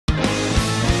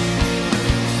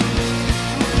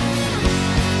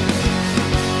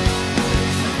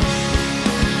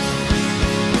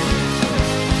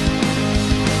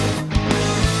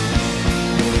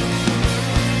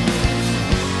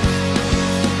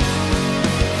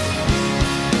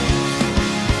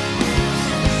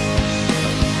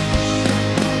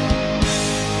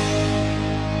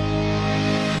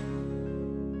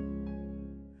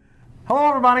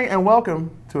everybody, and welcome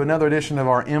to another edition of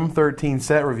our M13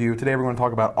 set review. Today we're going to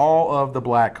talk about all of the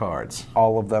black cards.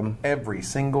 All of them. Every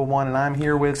single one, and I'm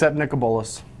here with... Except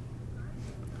Nicobolas.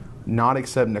 Not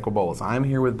except Nicobolas. I'm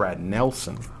here with Brad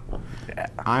Nelson. Yeah.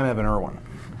 I'm Evan Irwin.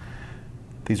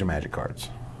 These are Magic cards.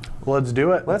 Let's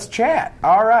do it. Let's chat.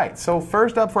 All right, so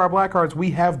first up for our black cards, we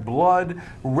have Blood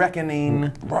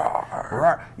Reckoning.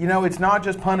 You know, it's not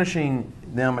just punishing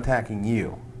them attacking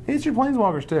you. It's your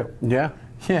Planeswalkers, too. Yeah.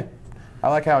 Yeah. I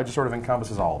like how it just sort of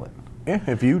encompasses all of it.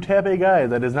 Yeah, if you tap a guy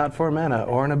that is not 4 mana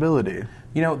or an ability.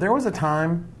 You know, there was a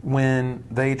time when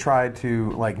they tried to,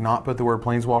 like, not put the word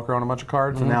Planeswalker on a bunch of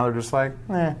cards, and now they're just like,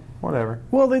 whatever.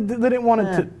 Well, they didn't want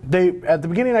it to... At the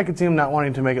beginning, I could see them not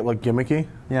wanting to make it look gimmicky.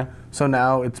 Yeah. So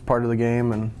now it's part of the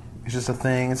game, and... It's just a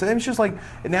thing. It's just like,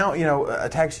 now, you know,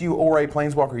 attacks you or a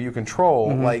Planeswalker you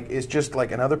control, like, it's just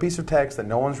like another piece of text that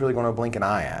no one's really going to blink an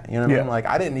eye at. You know what I mean? Like,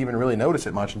 I didn't even really notice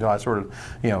it much until I sort of,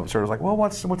 was like, well,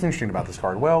 what's interesting about this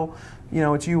card? Well, you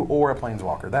know, it's you or a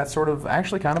Planeswalker. That's sort of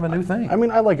actually kind of a new thing. I mean,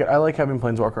 I like it. I like having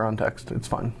Planeswalker on text. It's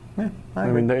fun. Yeah,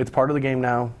 I mean, it's part of the game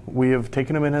now. We have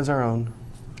taken them in as our own.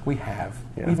 We have.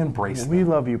 Yeah. We've embraced them. We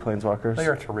love you, Planeswalkers. They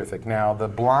are terrific. Now, the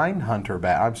Blind Hunter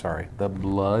Bat, I'm sorry, the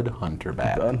Blood Hunter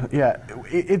Bat. Yeah,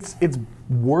 it's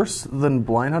worse than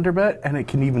Blind Hunter Bat, and it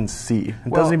can even see.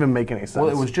 It doesn't even make any sense. Well,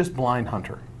 it was just Blind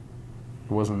Hunter.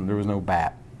 There was no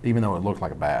bat, even though it looked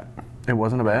like a bat. It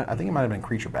wasn't a bat? I think it might have been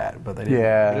Creature Bat, but they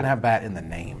didn't have bat in the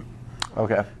name.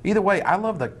 Okay. Either way, I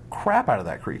love the crap out of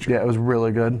that creature. Yeah, it was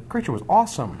really good. Creature was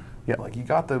awesome. Yeah. Like, you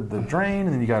got the drain,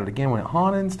 and then you got it again when it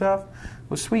haunted and stuff.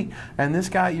 It was sweet. And this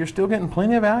guy, you're still getting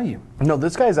plenty of value. No,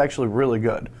 this guy is actually really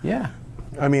good. Yeah.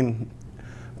 I mean,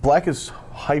 black is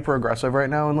hyper aggressive right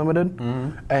now in limited,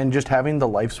 and just having the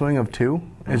life swing of 2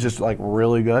 is just like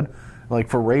really good. Like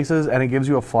for races, and it gives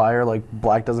you a flyer. Like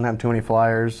black doesn't have too many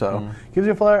flyers, so it gives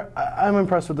you a flyer. I'm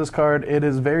impressed with this card. It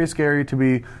is very scary to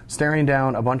be staring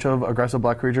down a bunch of aggressive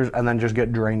black creatures and then just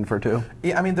get drained for 2.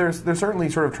 Yeah, I mean, they're certainly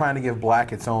sort of trying to give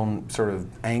black its own sort of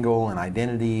angle and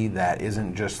identity that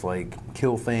isn't just like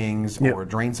kill things or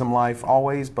drain some life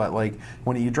always, but like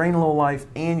when you drain a little life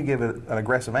and you give it an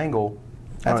aggressive angle,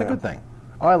 that's a good thing.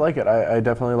 Oh, I like it. I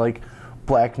definitely like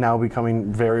black now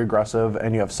becoming very aggressive,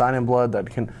 and you have Sign in Blood that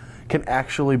can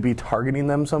actually be targeting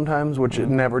them sometimes, which it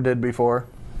never did before.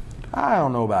 I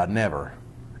don't know about never.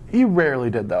 You rarely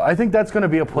did, though. I think that's going to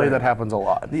be a play that happens a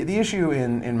lot. The issue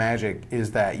in Magic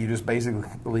is that you just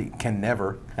basically can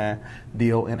never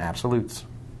deal in absolutes.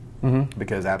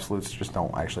 Because absolutes just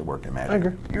don't actually work in Magic. I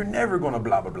agree. You're never going to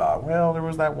blah, blah, blah. Well, there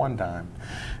was that one time.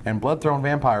 And Bloodthrone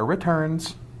Vampire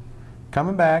returns,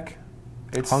 coming back.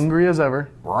 It's hungry as ever.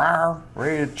 Rawr,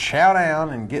 ready to chow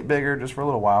down and get bigger just for a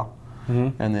little while.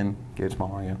 And then get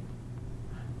smaller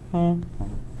again.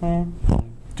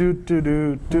 Do do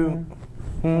do do.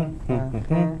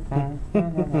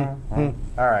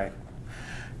 All right.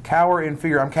 Cower in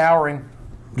fear. I'm cowering.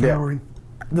 Cowering.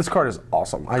 This card is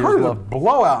awesome. I just love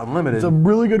Blowout Unlimited. It's a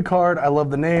really good card. I love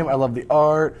the name. I love the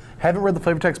art. Haven't read the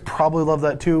flavor text. Probably love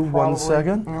that too. Probably. 1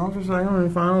 second. I'll just say,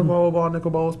 final blah blah blah,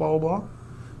 Nicobolas, blah blah blah.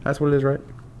 That's what it is, right?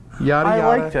 Yada yada.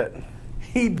 I liked it.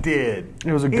 He did.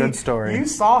 It was a good story. You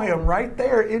saw him right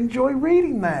there. Enjoy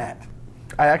reading that.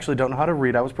 I actually don't know how to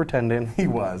read. I was pretending. He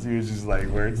was. He was just like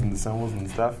words and symbols and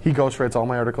stuff. He ghostwrites all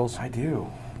my articles. I do.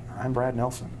 I'm Brad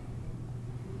Nelson.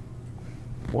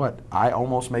 What? I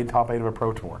almost made top 8 of a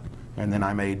Pro Tour. And then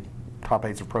I made top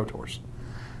 8s of Pro Tours.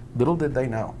 Little did they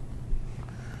know.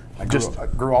 I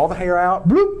grew all the hair out.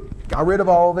 Bloop. Got rid of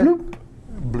all of it. Bloop.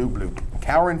 Bloop bloop.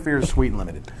 Cower in Fear is sweet and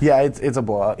limited. Yeah, it's a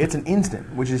blowout. It's an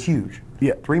instant, which is huge.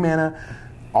 Yeah. 3 mana.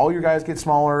 All your guys get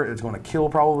smaller. It's going to kill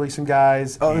probably some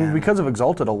guys. And because of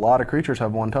Exalted, a lot of creatures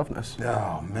have 1 toughness.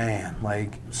 Oh, man.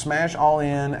 Like, smash all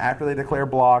in after they declare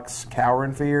blocks. Cower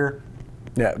in Fear.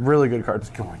 Yeah, really good card.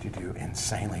 It's going to do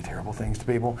insanely terrible things to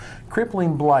people.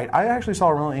 Crippling Blight. I actually saw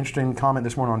a really interesting comment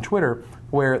this morning on Twitter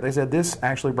where they said this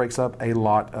actually breaks up a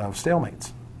lot of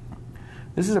stalemates.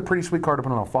 This is a pretty sweet card to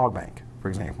put on a Fog Bank, for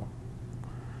example.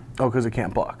 Oh, because it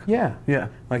can't block. Yeah. Yeah.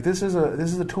 Like this is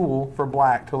a tool for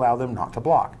black to allow them not to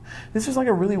block. This is like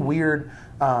a really weird,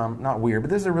 not weird, but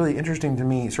this is a really interesting to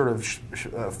me sort of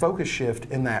focus shift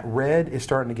in that red is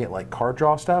starting to get like card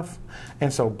draw stuff,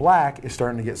 and so black is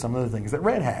starting to get some of the things that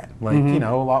red had, like you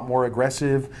know, a lot more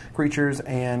aggressive creatures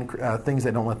and things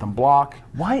that don't let them block.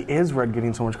 Why is red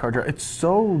getting so much card draw? It's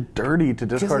so dirty to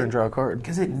discard and draw a card.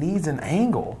 Because it needs an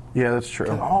angle. Yeah, that's true.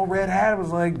 All red had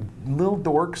was like little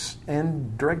dorks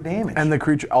and direct perfect damage.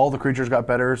 And all the creatures got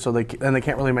better, so they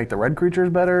can't really make the red creatures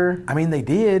better. I mean, they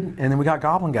did, and then we got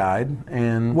Goblin Guide,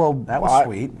 and that was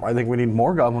sweet. I think we need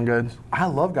more Goblin Guides. I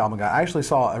love Goblin Guide. I actually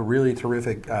saw a really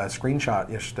terrific screenshot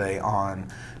yesterday on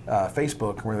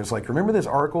Facebook where there's like, remember this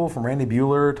article from Randy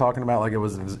Bueller talking about like it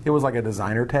was like a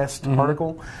designer test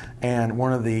article, and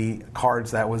one of the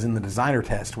cards that was in the designer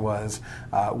test was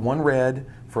 1 red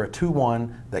for a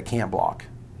 2/1 that can't block.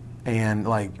 And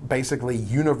like basically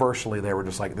universally they were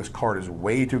just like, this card is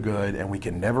way too good and we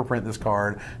can never print this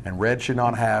card, and red should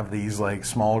not have these like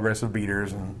small aggressive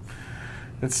beaters, and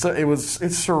it's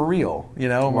surreal, you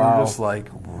know. Wow. We're just like,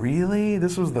 really?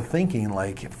 This was the thinking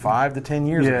like 5 to 10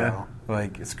 years ago.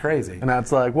 Like, it's crazy. And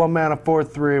that's like 1 mana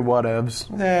 4/3 whatevs.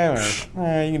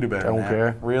 Yeah, you can do better. Don't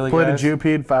care. Really, Played guys? a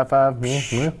Jupeed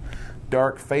 5/5.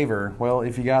 Dark Favor. Well,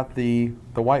 if you got the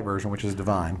white version, which is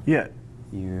divine, Yeah.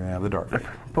 you have the Dark Favor.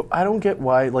 But I don't get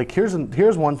why. Like,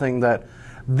 here's one thing that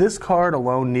this card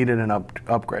alone needed an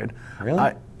upgrade.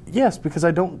 Really? Yes, because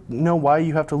I don't know why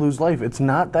you have to lose life. It's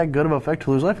not that good of an effect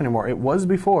to lose life anymore. It was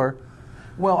before.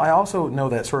 Well, I also know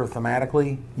that sort of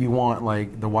thematically, you want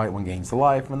like the white one gains the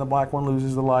life and the black one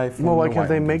loses the life. Well, why the can't white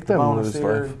they one make gets the them bonus lose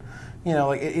here. life? You know,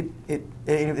 like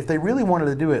if they really wanted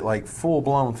to do it like full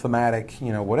blown thematic,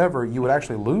 you know, whatever, you would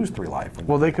actually lose 3 life.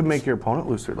 Well, they could make your opponent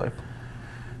lose 3 life.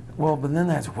 Well, but then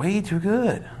that's way too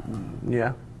good.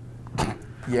 Yeah.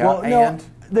 Yeah, Well, and no,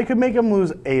 they could make them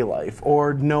lose a life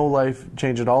or no life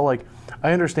change at all. Like,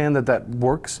 I understand that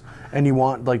works and you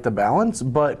want like the balance,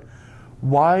 but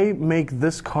why make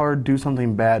this card do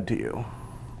something bad to you?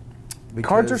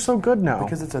 Cards are so good now.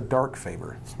 Because it's a Dark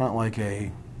Favor. It's not like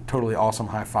a totally awesome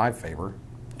high 5 favor.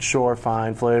 Sure,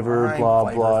 fine, flavor, Fine, blah,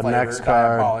 flavor, blah. flavor, Next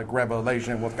card. Diabolic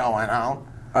revelation, what's going on?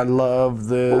 I love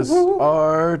this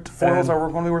art. Foils And are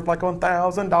going to be worth like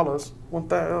 $1,000.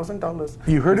 $1,000.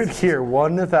 you heard it here,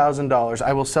 $1,000.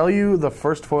 I will sell you the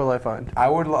first foil I find. I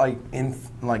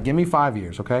would give me 5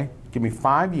 years, okay? Give me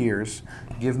 5 years.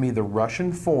 Give me the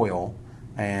Russian foil,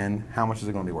 and how much is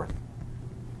it going to be worth?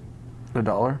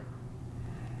 $1.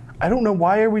 I don't know,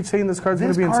 why are we saying this card's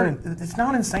going to be insane? It's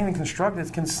not insane in construct.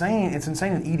 It's insane. It's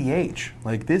insane in EDH.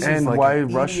 Like this And is like why an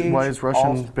EDH why is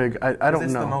Russian big? I don't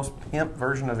It's know. the most pimp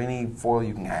version of any foil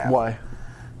you can have. Why?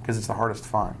 Because it's the hardest to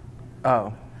find.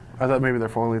 Oh, I thought maybe their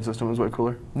foiling system was way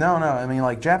cooler. No. I mean,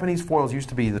 like Japanese foils used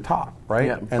to be the top, right?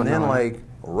 Yeah, but and then no. like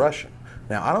Russian.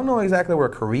 Now I don't know exactly where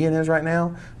Korean is right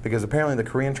now because apparently the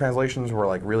Korean translations were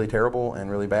like really terrible and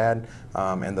really bad,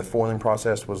 and the foiling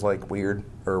process was like weird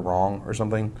or wrong or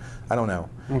something. I don't know.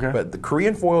 Okay. But the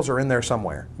Korean foils are in there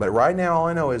somewhere. But right now all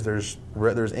I know is there's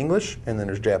English and then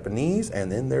there's Japanese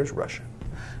and then there's Russian.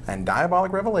 And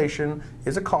Diabolic Revelation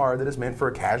is a card that is meant for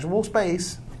a casual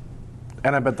space.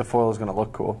 And I bet the foil is going to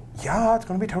look cool. Yeah, it's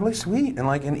going to be totally sweet. And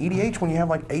like in EDH, when you have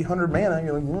like 800 mana,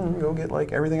 you're like, go get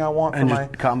like everything I want And for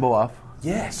just my. combo off.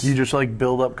 Yes. You just like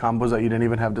build up combos that you didn't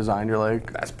even have designed. You're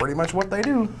like, That's pretty much what they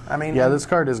do. I mean. yeah, this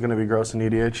card is going to be gross in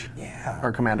EDH. Yeah.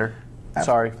 Or Commander.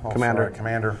 Sorry, Commander. Sorry,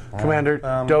 Commander. Commander,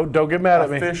 don't get mad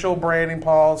at me. Official branding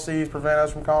policies prevent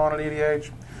us from calling it EDH.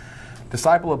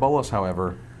 Disciple of Bolas,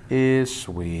 however, is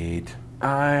sweet.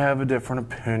 I have a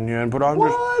different opinion, but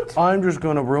What? I'm just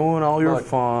going to ruin all your Look,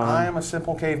 fun. I am a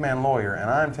simple caveman lawyer, and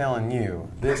I'm telling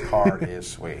you, this card is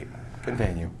sweet.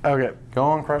 Continue. Okay. Go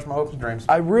on, crush my hopes and dreams.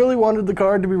 I really wanted the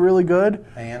card to be really good,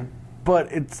 And but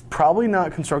it's probably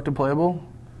not constructed playable.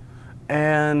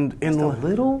 And in just a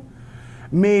little.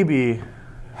 maybe,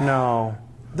 no.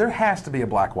 There has to be a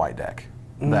black-white deck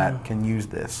that can use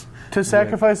this. To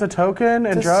sacrifice a token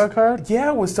and draw a card?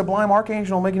 Yeah, with Sublime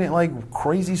Archangel making it like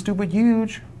crazy, stupid,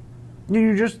 huge.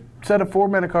 You just set a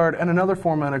 4-mana card and another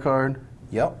 4-mana card.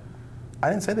 Yep. I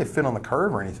didn't say they fit on the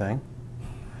curve or anything.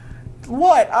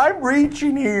 What? I'm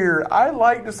reaching here. I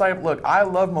like Disciple. Look, I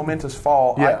love Momentous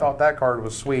Fall. I Yeah. thought that card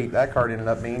was sweet. That card ended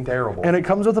up being terrible. And it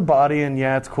comes with a body, and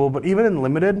yeah, it's cool. But even in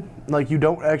limited, like you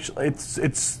don't actually,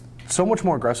 it's so much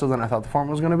more aggressive than I thought the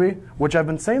format was going to be. Which I've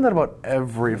been saying that about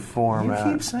every format.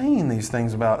 You keep saying these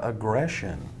things about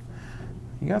aggression.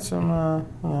 You got some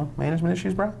management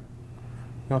issues, bro? You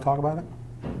want to talk about it?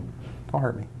 Don't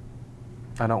hurt me.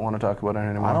 I don't want to talk about it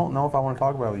anymore. I don't know if I want to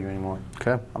talk about it with you anymore.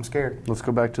 Okay. I'm scared. Let's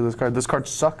go back to this card. This card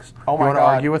sucks. Oh my you want God.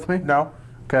 to argue with me? No.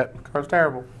 Okay. Card's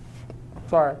terrible.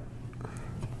 Sorry.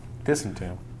 Listen to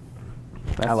him.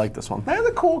 I like this one. That's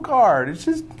a cool card. It's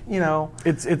just, you know.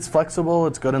 It's flexible.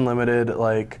 It's good and limited.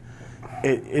 Like,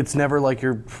 it's never like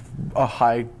you're a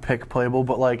high pick playable.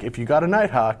 But like, if you got a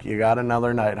Nighthawk, you got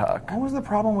another Nighthawk. What was the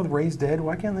problem with Raised Dead?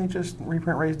 Why can't they just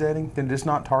reprint Raised Dead? Did it just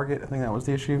not target? I think that was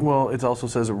the issue. Well, it also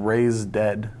says Raise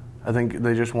Dead. I think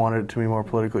they just wanted it to be more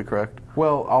politically correct.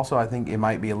 Well, also I think it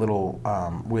might be a little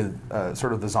with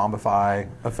sort of the zombify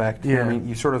effect. You know what I mean,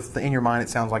 you sort of in your mind it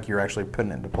sounds like you're actually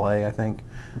putting it into play. I think.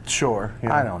 Sure.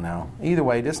 Yeah. I don't know. Either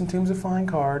way, Distant Tomb's a fine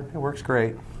card. It works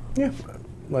great. Yeah,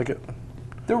 like it.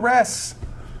 The rest.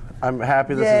 I'm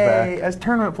happy this Yay! is back. As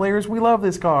tournament players, we love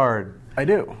this card. I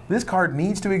do. This card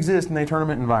needs to exist in a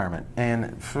tournament environment,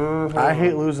 and I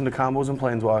hate losing to combos and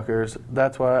planeswalkers.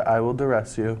 That's why I will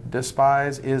duress you.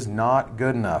 Despise is not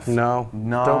good enough. No,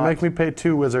 don't make me pay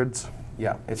 2 wizards.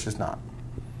 Yeah, it's just not.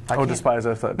 Despise,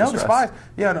 I thought. No, Distress. Despise.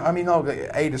 Yeah, no, I mean, no,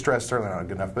 A, Distress is certainly not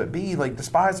good enough, but B, like,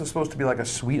 Despise was supposed to be like a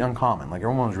sweet uncommon. Like,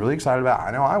 everyone was really excited about.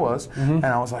 I know I was. And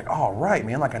I was like, all right,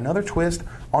 man, like another twist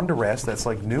on Duress that's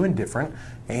like new and different,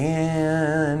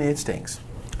 and it stinks.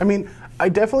 I mean, I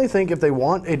definitely think if they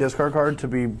want a discard card to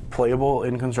be playable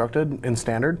in Constructed, in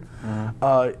Standard,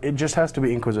 it just has to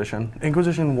be Inquisition.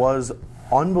 Inquisition was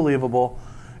unbelievable.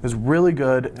 It was really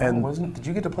good. No, and wasn't? Did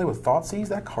you get to play with Thoughtseize?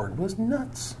 That card was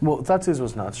nuts. Well, Thoughtseize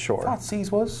was nuts, sure.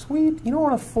 Thoughtseize was sweet. You know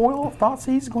what a foil of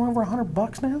Thoughtseize is going over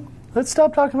 $100 now? Let's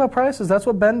stop talking about prices. That's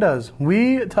what Ben does.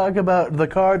 We talk about the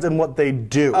cards and what they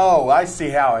do. Oh, I see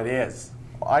how it is.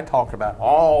 Well, I talk about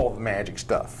all the Magic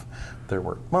stuff. They're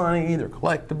worth money, they're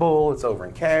collectible, it's over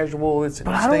in casual, it's in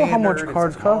but standard, I don't know how much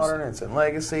cards it's in cost. modern, it's in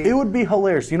legacy. It would be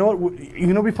hilarious. You know what? You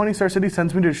know, it'd be funny. Star City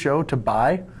sends me to a show to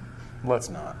buy. Let's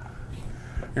not.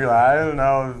 You're like, I don't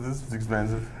know, this is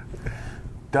expensive.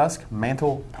 Dusk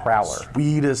Mantle Prowler.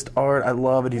 Sweetest art. I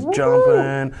love it. He's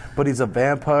jumping, but he's a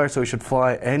vampire, so he should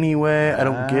fly anyway. I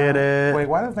don't get it. Wait,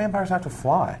 why do vampires have to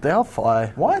fly? They all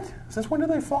fly. What? Since when do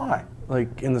they fly?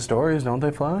 Like in the stories, don't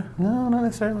they fly? No, not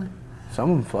necessarily. Some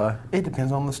of them fly. It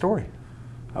depends on the story.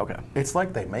 Okay. It's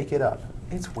like they make it up.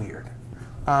 It's weird.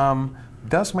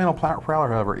 Dusk Mantle Prowler,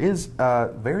 however, is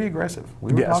very aggressive.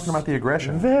 We were talking about the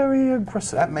aggression. Very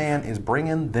aggressive. That man is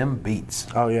bringing them beats.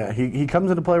 Oh, yeah. He comes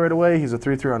into play right away. He's a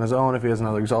 3/3 on his own. If he has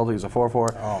another Exalted, he's a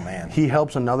 4/4. Oh, man. He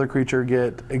helps another creature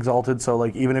get Exalted, so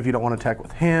like even if you don't want to attack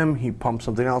with him, he pumps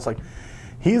something else. Like,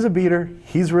 he's a beater.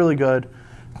 He's really good.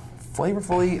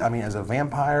 Flavorfully, I mean, as a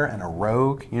vampire and a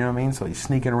rogue, you know what I mean? So he's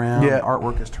sneaking around. Yeah. The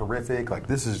artwork is terrific. Like,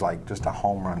 this is like just a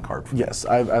home run card for me. Yes,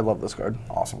 I love this card.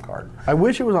 Awesome card. I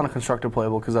wish it was on a Constructed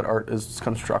playable because that art is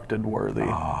Constructed worthy.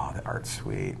 Oh, the art's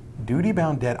sweet. Duty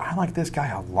Bound Dead. I like this guy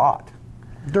a lot.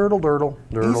 Durdle.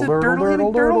 He's a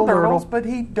durdle, but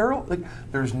he durdle. Like,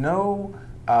 there's no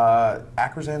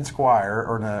Acrazan Squire,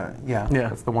 or no, yeah,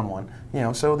 that's the one. You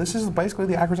know, so this is basically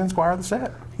the Acrazan Squire of the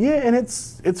set. Yeah, and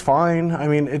it's fine. I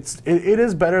mean, it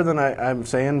is better than I'm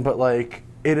saying, but like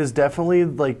it is definitely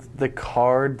like the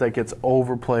card that gets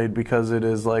overplayed because it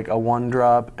is like a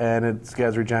 1-drop and it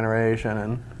gets regeneration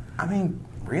and. I mean,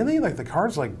 really, like the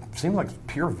cards like seem like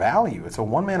pure value. It's a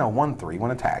 1-mana 1/3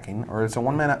 when attacking, or it's a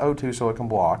 1-mana 0/2 so it can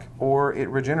block, or it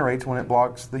regenerates when it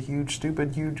blocks the huge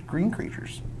green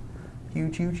creatures.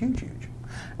 Huge.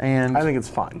 And I think it's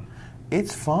fine.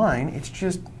 It's fine. It's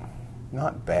just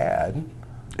not bad.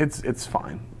 It's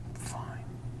fine. Fine.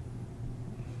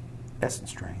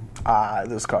 Essence Drain.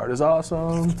 This card is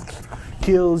awesome.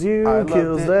 Kills you, I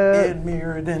kills loved that. it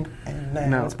Mirrodin, and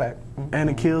now it's back. And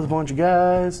it kills a bunch of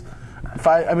guys.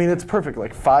 I mean, it's perfect.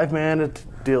 Like 5 mana to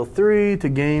deal 3, to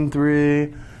gain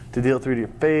 3, to deal 3 to your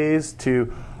face,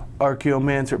 to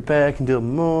Archaeomancer it back and deal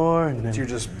more. And then You're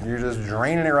just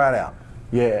draining it right out.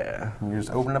 Yeah. You're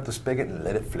just opening up the spigot and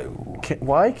let it flow.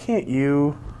 Why can't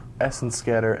you Essence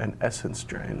Scatter and Essence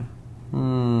Drain?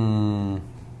 You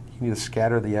need to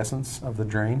scatter the essence of the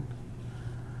drain.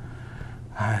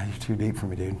 You're too deep for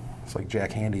me, dude. It's like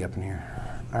Jack Handy up in here.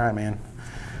 All right, man.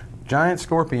 Giant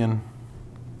Scorpion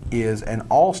is an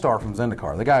all-star from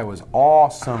Zendikar. The guy was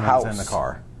awesome in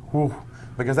Zendikar. Whew.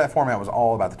 Because that format was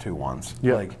all about the 2/1s.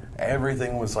 Yep. Like,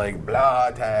 everything was like,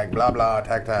 blah, tag, blah, blah,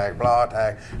 tag, blah,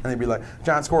 tag. And they'd be like,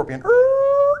 Giant Scorpion,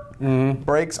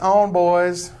 breaks on,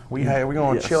 boys. We're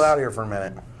going to chill out here for a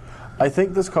minute. I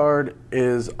think this card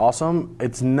is awesome.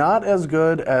 It's not as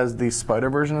good as the Spider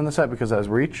version in the set because it has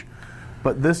reach.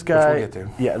 But this guy, Which we'll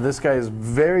get to. yeah, this guy is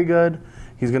very good.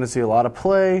 He's going to see a lot of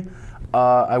play.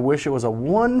 I wish it was a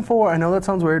 1/4. I know that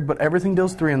sounds weird, but everything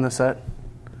deals 3 in this set.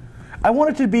 I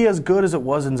want it to be as good as it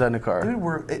was in Zendikar.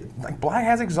 Dude, Black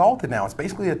has Exalted now. It's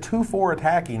basically a 2/4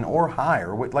 attacking or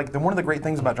higher. Like one of the great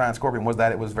things about Giant Scorpion was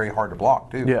that it was very hard to block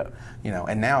too. Yeah. You know,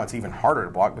 and now it's even harder to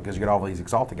block because you get all these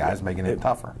Exalted guys making it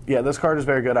tougher. Yeah, this card is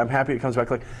very good. I'm happy it comes back.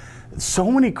 Like,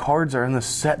 so many cards are in this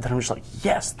set that I'm just like,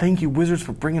 yes, thank you Wizards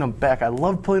for bringing them back. I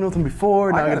loved playing with them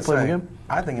before. Now I got to play them again.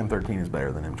 I think M13 is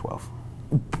better than M12.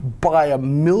 By a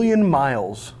million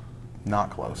miles.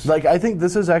 Not close. Like, I think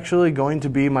this is actually going to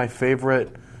be my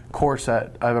favorite core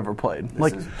set I've ever played.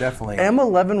 This is definitely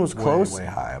M11 was close. Way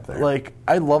high up there. Like,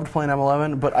 I loved playing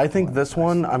M11, but I think this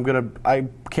one I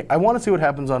want to see what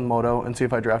happens on Moto and see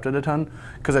if I drafted a ton,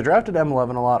 because I drafted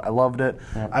M11 a lot. I loved it.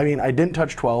 Yep. I mean, I didn't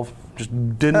touch 12.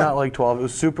 Just did not like 12. It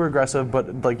was super aggressive,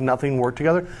 but like nothing worked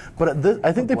together. But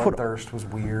I think they put Bloodthirst was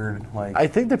weird. Like, I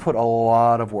think they put a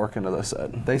lot of work into this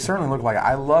set. they certainly look like it.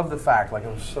 I love the fact, like,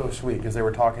 it was so sweet because they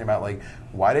were talking about, like,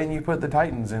 why didn't you put the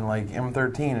Titans in like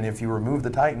M13, and if you remove the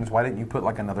Titans, why didn't you put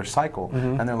like another cycle?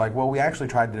 And they're like, well, we actually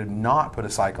tried to not put a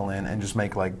cycle in and just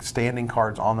make like standing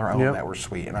cards on their own that were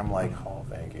sweet. And I'm like, oh,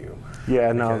 thank you.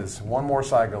 Yeah, because one more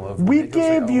cycle of we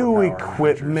gave you overpowering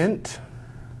equipment. creatures.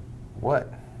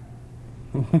 What?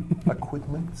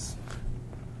 Equipments?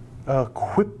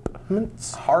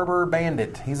 Equipments? Harbor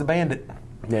Bandit. He's a bandit.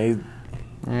 Yeah.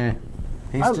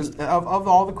 He's just, of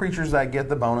all the creatures that get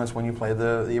the bonus when you play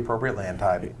the appropriate land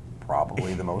type,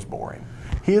 probably the most boring.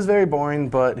 He is very boring,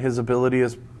 but his ability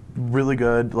is really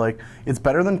good. Like, it's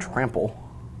better than Trample.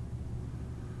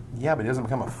 Yeah, but he doesn't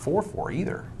become a 4/4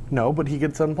 either. No, but he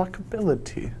gets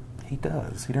unblockability. He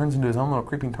does. He turns into his own little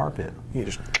creeping tar pit. He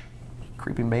just...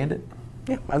 Creeping Bandit?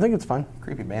 Yeah, I think it's fine.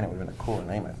 Creepy Bandit would have been a cooler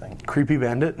name, I think. Creepy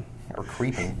Bandit? Or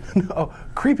Creeping. No,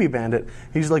 Creepy Bandit.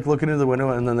 He's like looking into the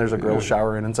window and then there's a girl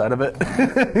showering inside of it.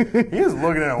 He is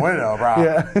looking in a window, bro.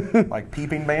 Yeah. Like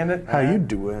Peeping Bandit? How you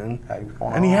doing? How you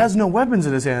going And he on? has no weapons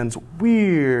in his hands.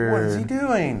 Weird. What is he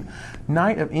doing?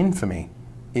 Knight of Infamy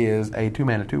is a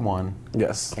 2-mana 2/1.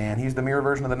 Yes. And he's the mirror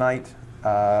version of the Knight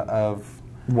of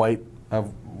White.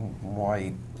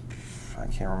 White. I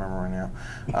can't remember right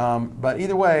now. But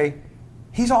either way,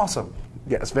 he's awesome.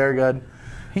 Yes, very good.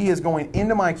 He is going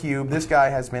into my cube. This guy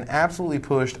has been absolutely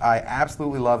pushed. I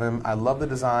absolutely love him. I love the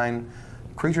design.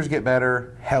 Creatures get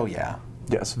better. Hell yeah.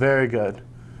 Yes, very good.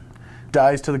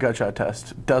 Dies to the gutshot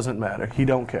test. Doesn't matter. He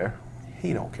don't care.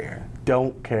 He don't care.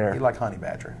 Don't care. He like Honey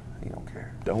Badger. He don't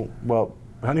care. Well,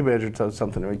 Honey Badger does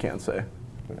something we can't say.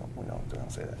 We don't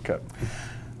say that. Okay.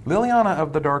 Liliana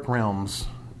of the Dark Realms.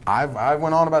 I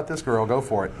went on about this girl. Go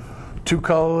for it. 2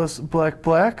 colorless,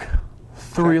 black.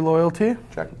 3 loyalty.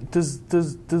 Check. Do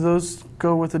those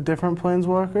go with a different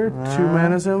planeswalker? 2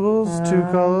 mana symbols, 2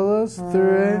 colorless,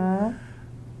 3.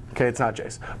 Okay, it's not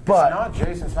Jace. But it's not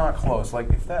Jason, it's not close. Like,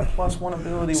 if that +1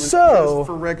 ability was So, just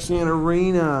for Rexian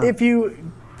Arena. if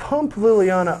you pump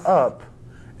Liliana up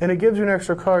and it gives you an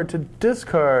extra card to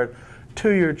discard to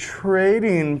your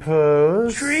trading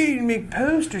post. Trading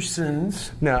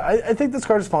McPostersons. No, I think this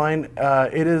card is fine.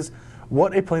 It is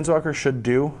what a planeswalker should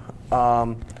do.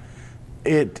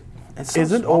 It It's so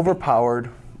isn't swampy. overpowered.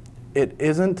 It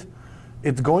isn't.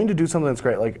 It's going to do something that's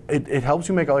great. Like it helps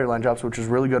you make all your land drops, which is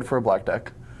really good for a black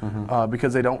deck.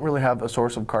 Because they don't really have a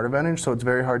source of card advantage, so it's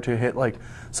very hard to hit. Like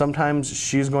sometimes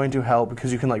she's going to help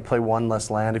because you can like play 1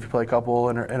 less land if you play a couple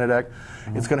in a deck.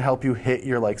 It's going to help you hit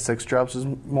your like 6 drops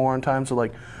more on time. So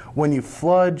like when you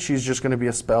flood, she's just going to be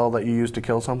a spell that you use to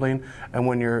kill something, and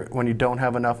when you don't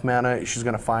have enough mana, she's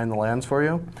going to find the lands for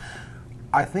you.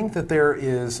 I think that there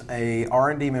is a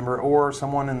R&D member or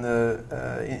someone in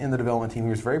the development team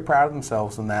who's very proud of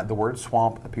themselves in that the word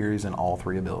swamp appears in all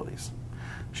 3 abilities.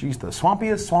 She's the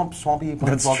swampiest swampy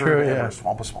planeswalker true, ever. yeah.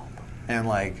 Swamp. And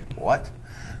like, what?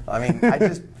 I mean, I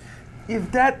just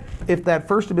if that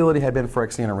first ability had been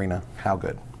Phyrexian Arena, how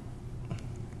good?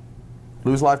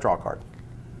 Lose life, draw a card.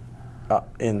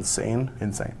 Insane.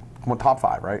 Insane. Well, top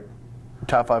 5, right?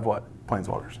 Top 5 what?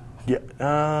 Planeswalkers. Yeah.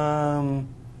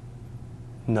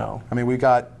 No. I mean, we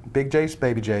got Big Jace,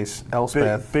 Baby Jace,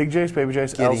 Elspeth. Big Jace, Baby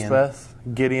Jace, Gideon. Elspeth,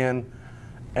 Gideon,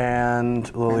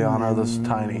 and Liliana, the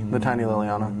tiny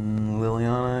Liliana.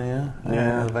 Liliana,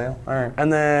 yeah. The Veil. All right.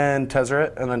 And then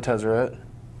Tezzeret.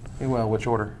 Well, which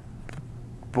order?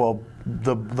 Well,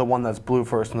 the one that's blue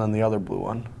first, and then the other blue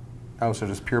one. Oh, so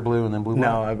just pure blue and then blue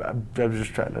No, white? I was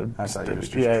just trying to... I thought you were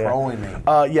just trolling me.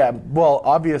 Yeah, well,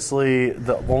 obviously,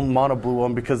 the mono blue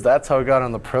one, because that's how I got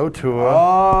on the Pro Tour.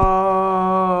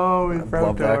 Oh, Pro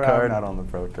love Tour. that card. I'm not on the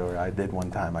Pro Tour. I did one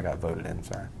time. I got voted in,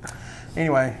 sorry.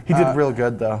 Anyway. He did real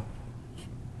good, though.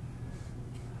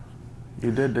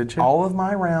 You did you? All of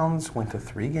my rounds went to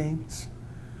 3 games.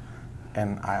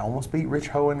 And I almost beat Rich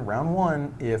Hohen round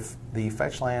 1 if the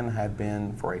fetch land had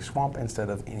been for a swamp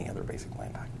instead of any other basic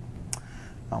land type.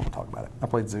 I don't want to talk about it. I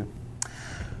played Zoo.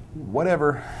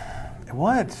 Whatever.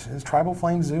 What? It's Tribal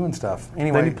Flame Zoo and stuff.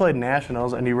 Anyway. Then he played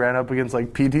Nationals, and he ran up against,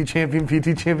 like, PT champion.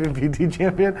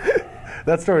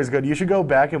 That story's good. You should go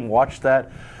back and watch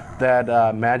that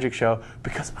Magic show,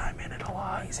 because I'm in it a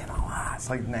lot. He's in a lot. It's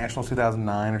like Nationals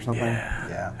 2009 or something.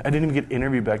 Yeah. I didn't even get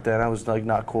interviewed back then. I was, like,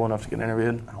 not cool enough to get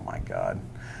interviewed. Oh, my God.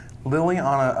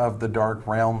 Liliana of the Dark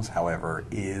Realms, however,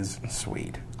 is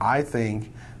sweet. I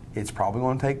think It's probably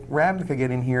going to take Ravnica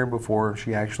getting here before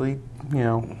she actually,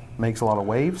 makes a lot of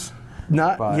waves.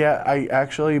 Yeah, I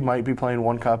actually might be playing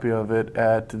one copy of it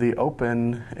at the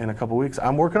Open in a couple weeks.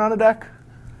 I'm working on a deck.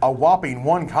 A whopping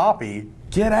 1 copy?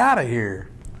 Get out of here.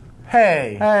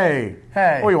 Hey.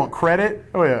 Oh, you want credit?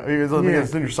 Oh, yeah.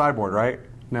 It's in your sideboard, right?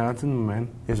 No, it's in the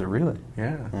main. Is it really?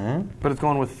 Yeah. Mm-hmm. But it's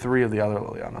going with 3 of the other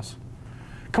Lilianas.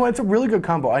 Come on, it's a really good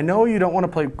combo. I know you don't want to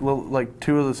play like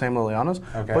 2 of the same Lilianas,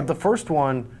 but the first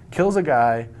one kills a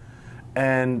guy,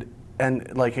 and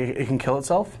like it can kill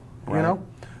itself. Right. You know,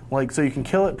 like so you can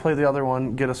kill it, play the other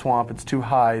one, get a swamp. It's too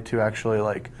high to actually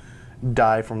like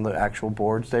die from the actual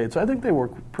board state. So I think they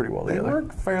work pretty well together. They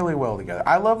work fairly well together.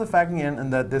 I love the fact again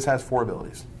and that this has 4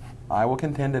 abilities. I will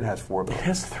contend it has 4 abilities. It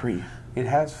has 3. It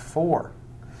has 4.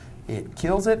 It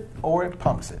kills it or it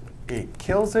pumps it. It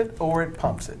kills it or it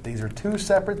pumps it. These are 2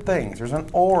 separate things. There's an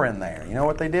or in there. You know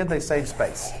what they did? They saved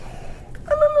space.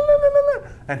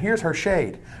 And here's her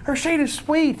shade. Her shade is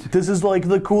sweet. This is like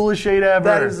the coolest shade ever.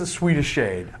 That is the sweetest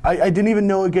shade. I didn't even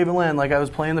know it gave a land. Like I was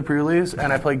playing the pre-release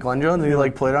and I played Glenjo and he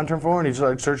like played on turn 4 and he just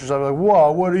like searches up like,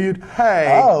 whoa, what are you?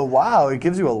 Hey. Oh wow, it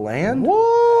gives you a land?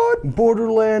 What?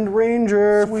 Borderland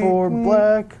Ranger Sweet. for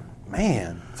black.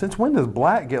 Man, since when does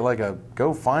black get like a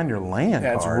go find your land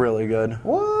Yeah, it's card? really good.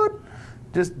 What?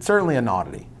 Just certainly a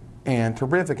oddity. And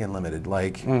terrific in limited,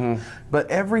 like, but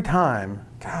every time,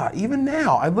 God, even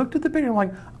now, I looked at the picture and I'm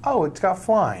like, oh, it's got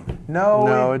flying.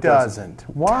 No, it doesn't.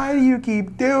 Why do you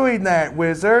keep doing that,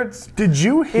 Wizards? Did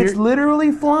you hear? It's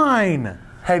literally flying.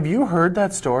 Have you heard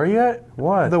that story yet?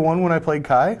 What? The one when I played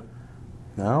Kai?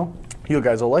 No. You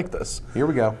guys will like this. Here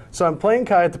we go. So I'm playing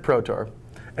Kai at the Pro Tour.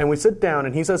 And we sit down,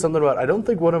 and he says something about, I don't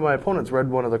think one of my opponents read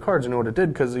one of the cards. You know what it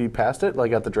did? Because he passed it,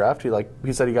 like, at the draft.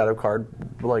 He said he got a card,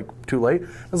 like, too late.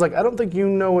 I was like, I don't think you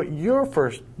know what your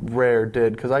first rare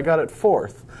did, because I got it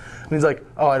 4th. And he's like,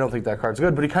 oh, I don't think that card's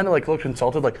good. But he kind of, like, looked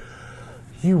insulted, like,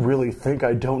 you really think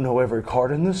I don't know every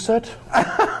card in this set?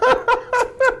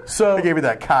 So I gave you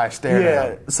that Kai stare.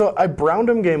 Yeah. So I browned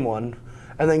him game 1,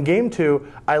 and then game 2,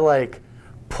 I, like,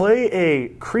 play a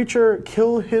creature,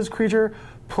 kill his creature,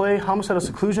 play Homicidal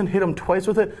Seclusion, hit him twice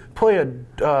with it, play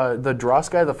the Dross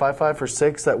guy, the 5/5 for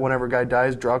 6, that whenever guy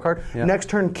dies, draw a card. Yep. Next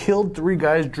turn, killed 3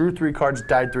 guys, drew 3 cards,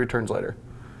 died 3 turns later.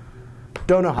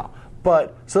 Don't know how.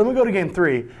 But, so then we go to game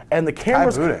 3, and the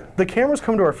cameras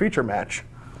come to our feature match,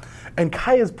 and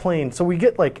Kai is playing, so we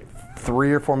get like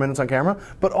 3 or 4 minutes on camera,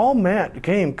 but all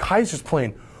game, Kai's just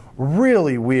playing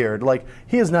really weird. Like,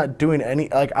 he is not doing any,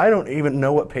 like, I don't even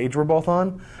know what page we're both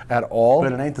on at all.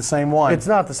 But it ain't the same one. It's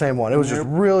not the same one. It was just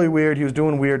really weird. He was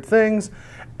doing weird things.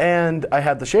 And I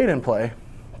had the Shade in play,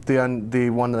 the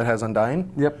one that has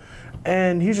Undying. Yep.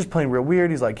 And he's just playing real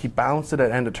weird. He's like, he bounced it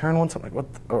at end of turn once. I'm like, what?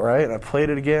 All right. And I played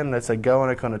it again, and I said go,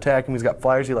 and I couldn't attack him. He's got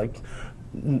flyers. He, like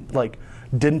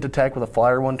didn't attack with a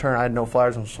flyer one turn. I had no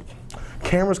flyers.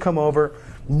 Cameras come over,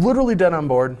 literally dead on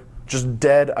board. Just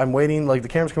dead. I'm waiting, like the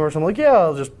cameras come over, so I'm like, yeah,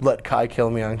 I'll just let Kai kill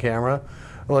me on camera.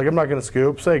 Like, I'm not gonna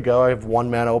scoop, say go, I have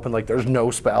 1 mana open, like there's no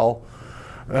spell.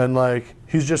 And like,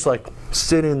 he's just like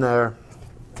sitting there.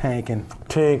 Tanking,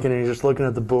 and he's just looking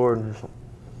at the board and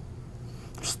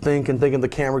just thinking, the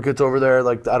camera gets over there,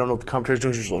 like, I don't know what the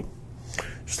commentator's doing,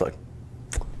 just like,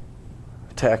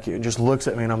 attack you, and just looks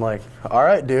at me, and I'm like, all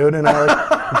right, dude, and I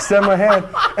like, extend my hand,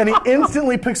 and he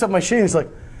instantly picks up my sheet, and he's like,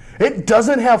 it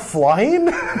doesn't have flying?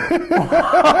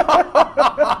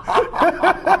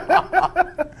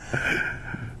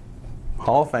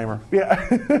 Hall of Famer. Yeah.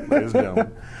 Ladies and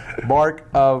gentlemen. Bark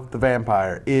of the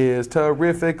Vampire is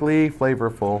terrifically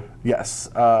flavorful. Yes.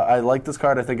 I like this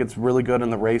card. I think it's really good in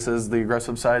the races, the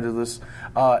aggressive side of this.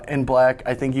 In black,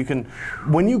 I think you can,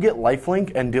 when you get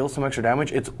lifelink and deal some extra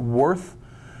damage, it's worth,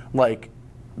 like,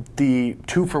 the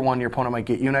 2-for-1 your opponent might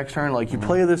get you next turn. Like, you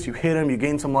play this, you hit him, you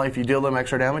gain some life, you deal them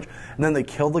extra damage, and then they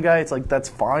kill the guy. It's like, that's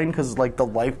fine, because, like, the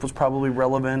life was probably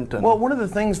relevant. And well, one of the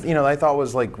things, I thought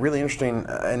was, like, really interesting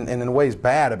and in ways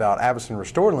bad about Avacyn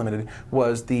Restored Limited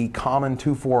was the common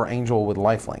 2/4 Angel with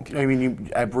lifelink. I mean,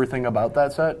 everything about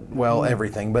that set? Well,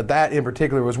 everything. But that, in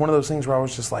particular, was one of those things where I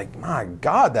was just like, my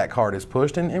God, that card is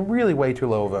pushed, and really way too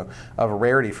low of a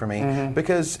rarity for me.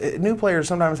 Because new players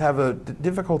sometimes have a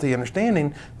difficulty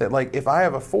understanding that, like, if I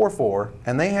have a 4/4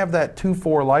 and they have that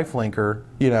 2/4 lifelinker,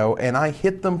 and I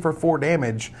hit them for 4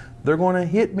 damage, they're going to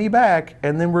hit me back,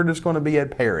 and then we're just going to be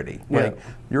at parity. Yeah. Like,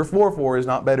 your 4-4 is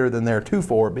not better than their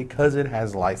 2-4 because it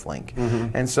has lifelink.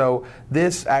 And so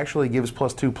this actually gives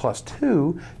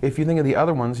 +2/+2. If you think of the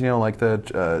other ones, you know, like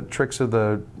the Tricks of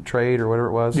the Trade or whatever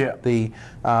it was, Yeah. the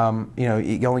you know,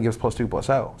 it only gives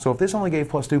 +2/+0. So if this only gave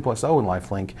 +2/+0 in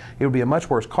lifelink, it would be a much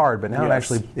worse card. But now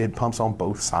it pumps on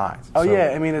both sides. Oh So-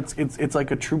 yeah, I mean it's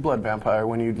like a true blood vampire.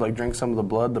 When you like drink some of the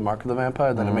blood, the mark of the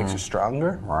vampire, then it makes you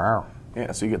stronger. Wow.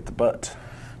 Yeah, so you get the butt.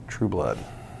 True blood.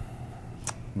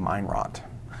 Mind rot.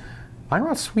 Mind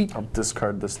rot's sweet. I'll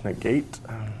discard this negate.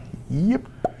 Yep.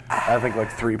 I think like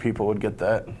 3 people would get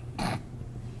that.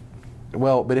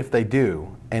 Well, but if they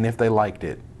do, and if they liked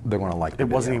it, they're going to like the It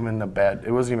wasn't video. even a bad.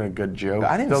 It wasn't even a good joke.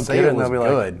 I didn't They'll say get it and was they'll be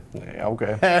good. Like, yeah,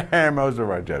 okay. Most of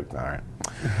our jokes. All right.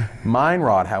 Mind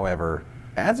rot, however,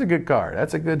 that's a good card.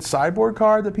 That's a good sideboard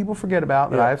card that people forget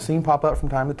about that Yeah. I've seen pop up from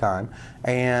time to time.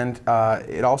 And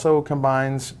it also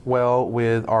combines well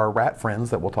with our rat friends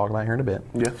that we'll talk about here in a bit.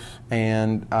 Yes.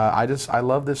 And I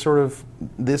love this sort of,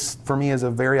 this for me is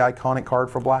a very iconic card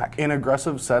for black. In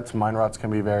aggressive sets, mind rots can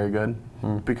be very good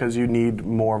because you need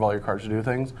more of all your cards to do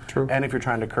things. True. And if you're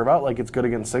trying to curve out, like it's good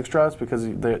against 6-drops because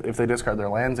if they discard their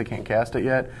lands, they can't cast it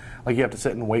yet. Like you have to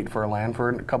sit and wait for a land for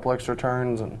a couple extra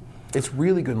turns. And It's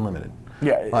really good and limited.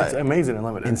 yeah, it's amazing and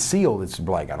limited. In sealed, it's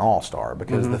like an all-star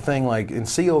because the thing, like in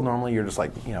sealed, normally you're just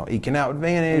like, you know, eking out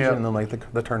advantage, Yep. and then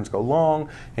like the turns go long,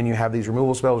 and you have these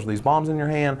removal spells or these bombs in your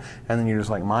hand, and then you're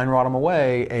just like mind rot them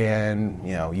away, and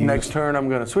you know, you next turn I'm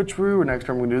going to switch through, or next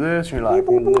turn I'm going to do this, and you're like,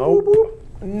 nope.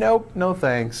 No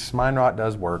thanks. Mind rot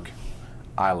does work.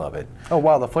 I love it. Oh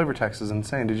wow, the flavor text is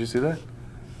insane. Did you see that?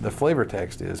 The flavor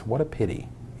text is, "What a pity.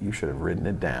 You should have written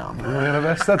it down."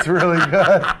 That's really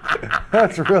good.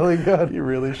 That's really good. You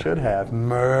really should have.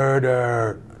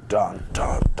 Murder. Dun,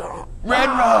 dun, dun. Red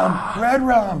rum. Red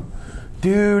rum.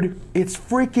 Dude, it's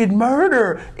freaking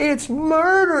murder. It's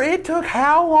murder. It took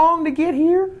how long to get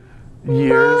here?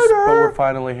 Years, but Murder. we're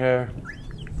finally here.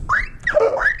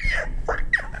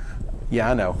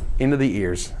 Yeah, I know. Into the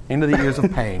ears. Into the ears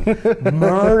of pain.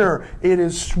 Murder. It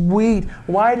is sweet.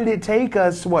 Why did it take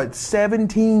us,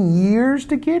 17 years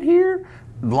to get here?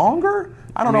 Longer?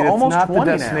 I don't know, it's almost not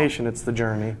 20 the destination, it's the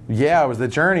journey. now. Yeah, it was the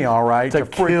journey, all right. To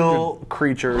freaking- kill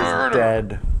creatures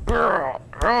dead.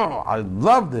 I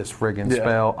love this friggin' Yeah.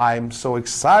 spell. I'm so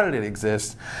excited it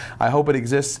exists. I hope it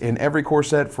exists in every core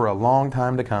set for a long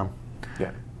time to come.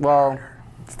 Yeah. Well,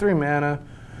 it's 3 mana.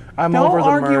 I'm Don't over the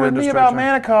argue murder with me about destruction.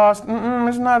 mana cost.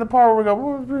 It's not the part where we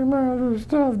go, "Oh, 3 mana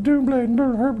stuff, Doomblade and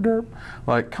herb derp."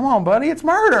 Like, come on, buddy, it's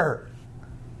murder.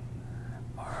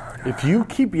 If you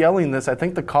keep yelling this, I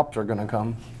think the cops are gonna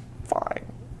come. Fine.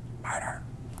 Murder.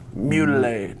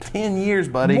 Mutilate. 10 years,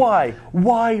 buddy. Why?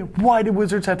 Why did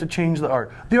Wizards have to change the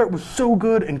art? The art was so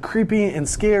good and creepy and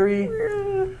scary.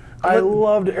 I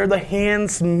loved it. Or the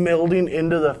hands melding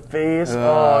into the face.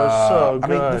 Oh, it's so I good.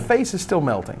 mean, the face is still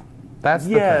melting. That's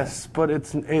the yes, but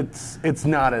it's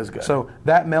not as good. thing. So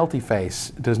that melty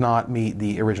face does not meet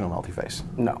the original melty face.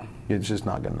 no, It's just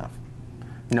not good enough.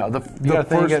 no. The got a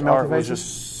thing first against melty art was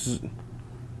faces? just.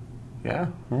 Yeah,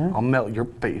 I'll melt your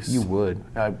face. You would.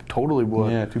 I totally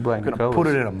would. Yeah, too black I'm and gonna colors.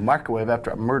 put it in a microwave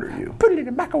after I murder you. Put it in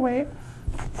the microwave.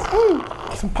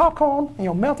 Some popcorn and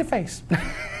your melty face.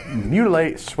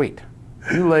 Mutilate, sweet.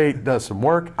 Mutilate does some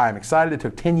work. I'm excited. It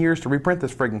took 10 years to reprint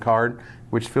this friggin' card,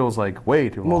 which feels like way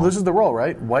too long. Well, this is the role,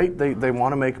 right? White, they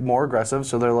want to make more aggressive,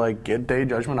 so they're like, get Day of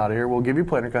Judgment out of here. We'll give you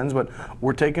Planar Guns, but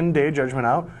we're taking Day of Judgment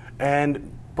out.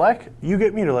 And Black, you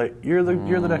get Mutilate. You're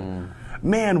the deck.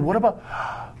 Man, what about...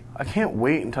 I can't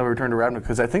wait until we return to Ravnica,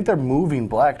 because I think they're moving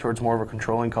Black towards more of a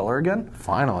controlling color again.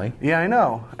 Finally. Yeah, I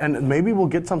know. And maybe we'll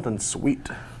get something sweet.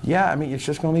 Yeah, I mean, it's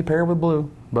just going to be paired with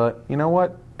blue. But you know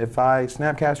what? If I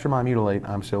Snapcaster my Mutilate,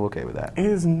 I'm still okay with that. It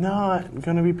is not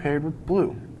going to be paired with blue,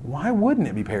 Why wouldn't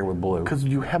it be paired with blue? because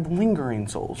you have Lingering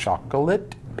Souls.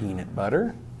 Chocolate, peanut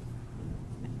butter.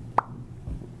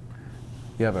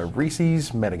 You have a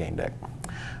Reese's metagame deck.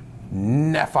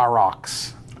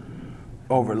 Nepharox.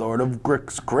 Overlord of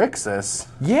Grixis.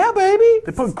 Yeah, baby.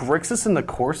 They put Grixis in the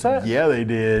core set? Yeah, they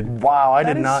did. Wow, I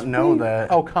That did is not know sweet.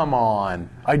 that. Oh, come on.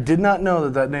 I did not know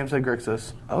that name said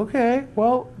Grixis. Okay,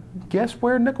 well, guess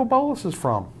where Nicol Bolas is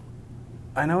from?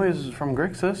 I know he's from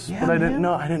Grixis, Yeah, but I man.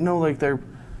 didn't know like they're.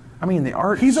 I mean, the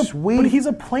art He's is a sweet. but he's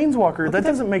a planeswalker. That at that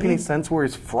doesn't make any big- sense where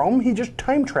he's from. He just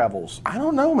time travels. I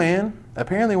don't know, man.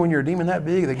 Apparently, when you're a demon that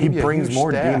big, they He give you a brings huge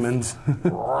more staff. demons.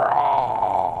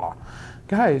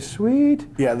 Guys, sweet.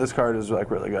 Yeah, this card is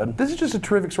like really good. This is just a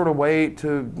terrific sort of way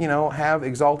to, have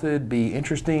Exalted be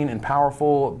interesting and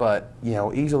powerful, but,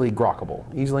 easily grokkable,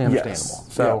 easily understandable.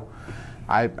 Yes. So,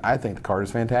 I think the card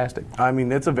is fantastic. I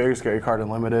mean, it's a very scary card in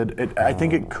limited. I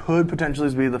think it could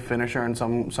potentially be the finisher in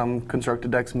some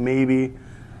constructed decks, maybe.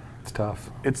 It's tough.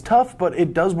 It's tough, but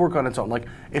it does work on its own. Like,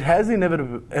 it has the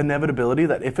inevitability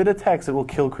that if it attacks, it will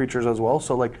kill creatures as well.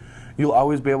 So, like, you'll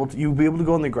always be able to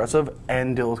go on the aggressive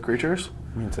and deal with creatures.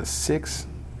 I mean, it's a 6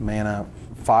 mana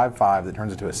 5/5 that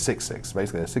turns into a 6/6.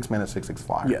 Basically, a 6 mana 6/6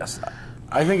 flyer. Yes,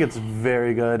 I think it's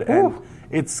very good, and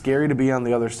it's scary to be on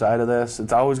the other side of this.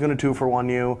 It's always going to 2-for-1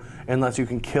 you, unless you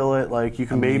can kill it. Like, you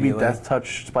can maybe Death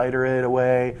Touch Spider it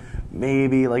away.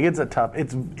 Maybe, like, it's a tough.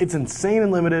 It's insane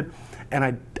and limited,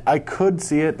 and I could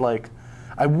see it. Like,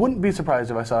 I wouldn't be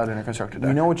surprised if I saw it in a constructed deck.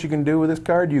 You know what you can do with this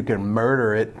card? You can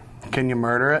murder it. Can you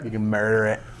murder it? You can murder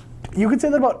it. You can say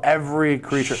that about every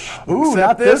creature. Ooh, Except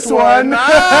not this one.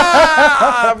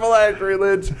 Phylactery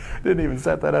Lich. Didn't even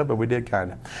set that up, but we did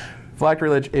kind of. Phylactery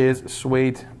Lich is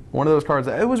sweet. One of those cards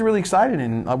that it was really exciting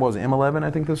in, what was it, M11,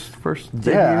 I think this first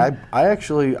debut? Yeah, I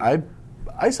actually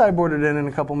sideboarded it in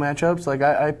a couple matchups. Like,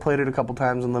 I played it a couple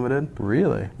times in limited.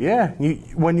 Really? Yeah.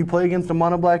 When you play against a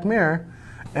mono black mirror,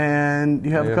 and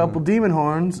you have a couple demon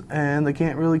horns, and they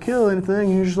can't really kill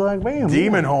anything, you're just like, bam.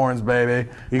 Demon horns, baby.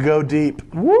 You go deep.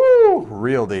 Woo!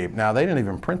 Real deep. Now, they didn't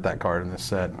even print that card in this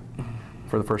set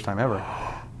for the first time ever.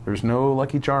 There's no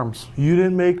Lucky Charms. You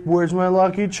didn't make Where's My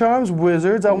Lucky Charms,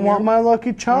 Wizards? I want my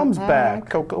Lucky Charms back.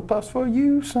 Cocoa Puffs for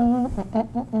you,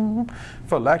 son.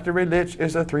 Phylactery Lich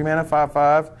is a 3 mana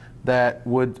 5/5 that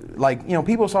would, like, you know,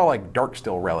 people saw, like,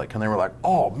 Darksteel Relic, and they were like,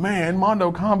 oh, man,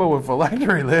 Mondo combo with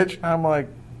Phylactery Lich. I'm like,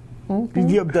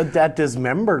 that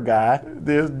Dismember guy.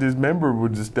 This Dismember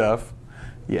with the stuff.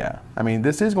 Yeah. I mean,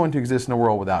 this is going to exist in a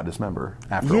world without Dismember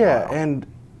after a while. Yeah, and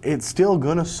it's still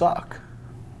going to suck.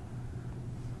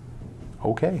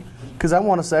 Okay. Because I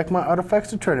want to sack my artifacts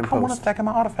to Trading Post. I want to stack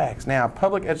my artifacts. Now,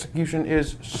 Public Execution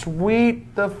is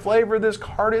sweet. The flavor of this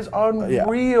card is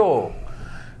unreal. Yeah.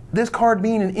 This card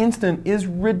being an instant is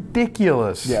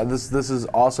ridiculous. Yeah, this is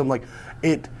awesome. Like,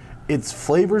 its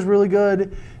flavor's really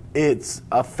good. Its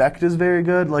effect is very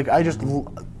good. Like, I just,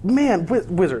 man,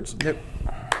 Wizards. Yep.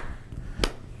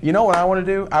 You know what I want to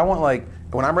do? I want, like,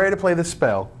 when I'm ready to play this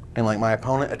spell and, like, my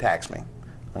opponent attacks me,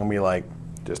 I'm going to be like,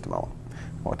 just a moment.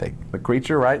 I'm going to take the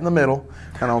creature right in the middle,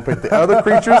 and I'm going to pick the other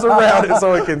creatures around it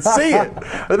so it can see it.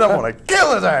 And I'm going to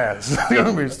kill his ass. It's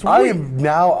going to be sweet.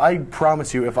 I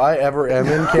promise you, if I ever am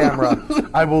in camera,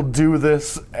 I will do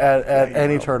this at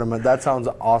any tournament. That sounds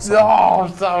awesome.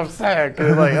 Oh, so sick.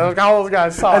 Like, all those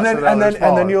guys saw and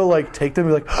then you'll, like, take them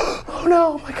and be like, oh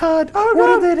no, my God,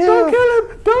 what did they do? Don't kill him.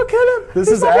 Don't kill him. This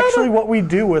is actually what we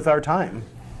do with our time.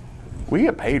 We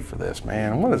get paid for this,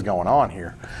 man. What is going on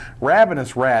here?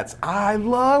 Ravenous Rats. I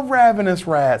love Ravenous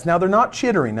Rats. Now, they're not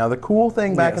chittering. Now, the cool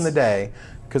thing back in the day,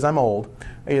 because I'm old,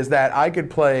 is that I could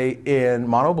play in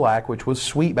Mono Black, which was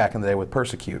sweet back in the day with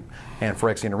Persecute and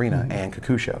Phyrexian Arena and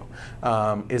Kakusho,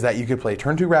 is that you could play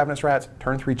turn 2 Ravenous Rats,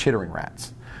 turn 3 Chittering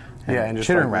Rats. And just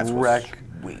Chittering like Rats wreck.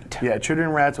 Sweet. Yeah,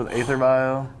 Chittering Rats with Aether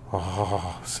Vial.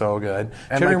 Oh, so good.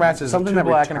 And Chittering like, Rats is something 2 that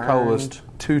black and a returned. colorless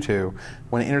 2/2.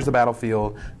 When it enters the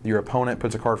battlefield, your opponent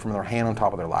puts a card from their hand on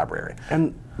top of their library.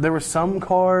 And there was some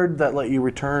card that let you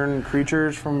return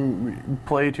creatures from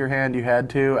play to your hand. You had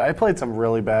to. I played some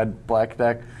really bad black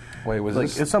deck. Wait, was like,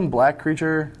 this? Is some black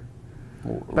creature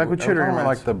back with Chittering Rats?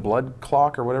 Like the Blood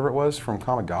Clock or whatever it was from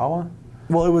Kamigawa?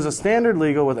 Well, it was a standard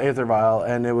legal with Aether Vial,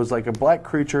 and it was like a black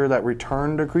creature that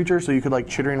returned a creature, so you could like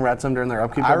Chittering Rats them during their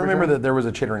upkeep. I remember that there was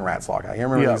a Chittering Rats log. I can't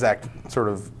remember the exact sort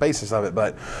of basis of it,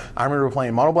 but I remember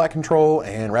playing Mono Black Control,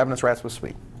 and Ravenous Rats was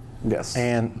sweet. Yes.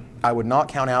 And I would not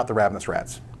count out the Ravenous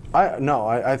Rats.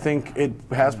 I think it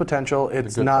has potential.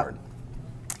 It's not. Card.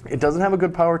 It doesn't have a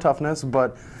good power toughness,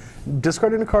 but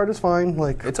discarding a card is fine.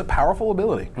 Like, it's a powerful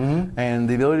ability, and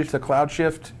the ability to Cloud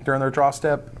Shift during their draw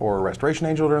step or Restoration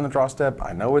Angel during the draw step.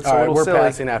 I know it's a little we're silly.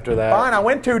 passing after that. Fine, I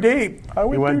went too deep.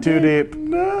 We went too deep.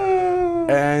 No.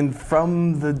 And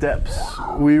from the depths,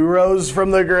 we rose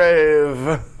from the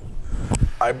grave.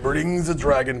 I brings the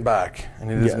dragon back,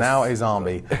 and it is now a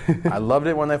zombie. I loved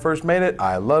it when they first made it.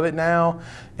 I love it now.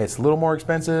 It's a little more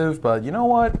expensive, but you know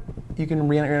what? You can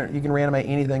reanimate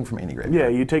anything from any graveyard. Yeah,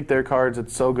 you take their cards.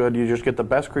 It's so good. You just get the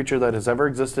best creature that has ever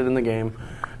existed in the game,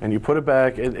 and you put it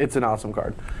back. It's an awesome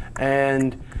card.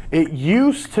 And it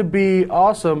used to be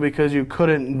awesome because you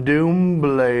couldn't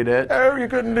Doomblade it. Oh, you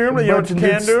couldn't Doomblade it. You know what you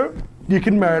can do? You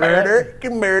can murder it. You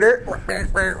can murder.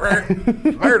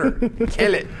 Murder.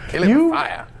 Kill it. Kill it with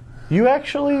fire. You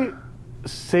actually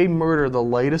say murder the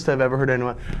lightest I've ever heard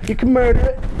anyone. You can murder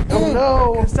it. Oh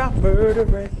no. Stop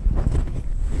murdering.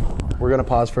 We're going to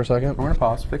pause for a second. We're going to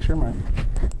pause. Fix your mind.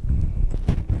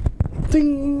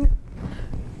 Ding.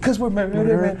 'Cause we're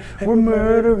murdering. We're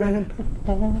murdering.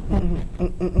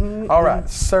 All right,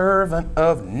 servant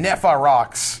of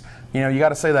Nephirox. You know, you got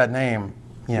to say that name.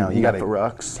 You know, you got to.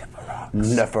 Nephirox.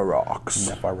 Nephirox.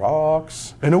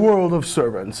 Nephirox. In a world of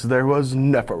servants, there was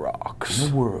Nephirox.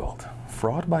 In a world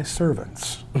fraud by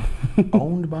servants,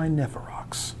 owned by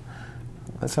Nephirox.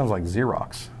 That sounds like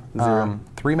Xerox.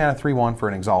 3 mana, 3/1 for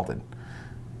an Exalted.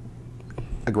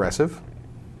 Aggressive.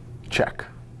 Check.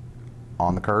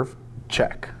 On the curve.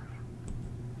 Check.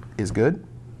 Is good.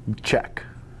 Check.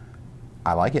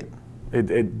 I like it.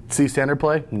 See standard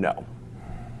play? No.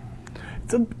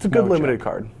 It's a good limited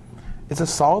card. It's a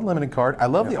solid limited card. I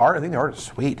love the art. I think the art is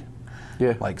sweet.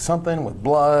 Yeah. Like something with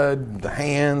blood, the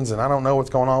hands, and I don't know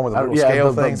what's going on with the little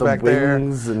scale things the back there.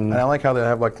 And I like how they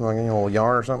have like a little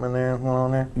yarn or something in there going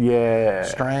on there. Yeah.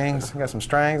 Strings. Got some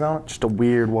strings on it. Just a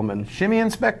weird woman. Shimmy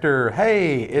Inspector.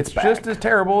 Hey, it's just as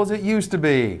terrible as it used to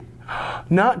be.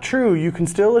 Not true. You can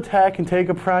still attack and take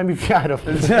a prime if you got him.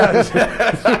 Attack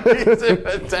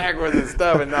with his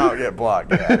stuff and not get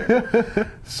blocked.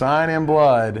 Sign in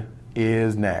Blood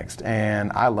is next,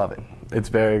 and I love it. It's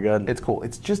very good. It's cool.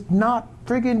 It's just not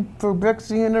friggin' for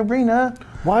Phyrexian Arena.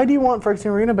 Why do you want Phyrexian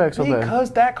Arena back so bad?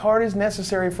 Because that card is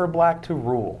necessary for Black to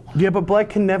rule. Yeah, but Black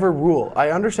can never rule.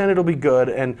 I understand it'll be good,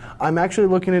 and I'm actually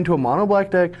looking into a mono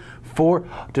Black deck for...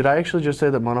 Did I actually just say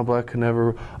that mono Black can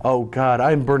never... Oh, God,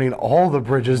 I'm burning all the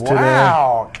bridges today.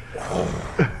 Wow.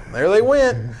 There they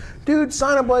went. Dude,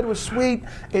 Sign of Blood was sweet.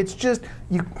 It's just,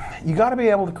 you got to be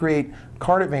able to create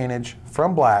card advantage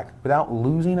from Black without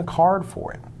losing a card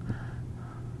for it.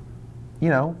 You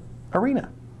know,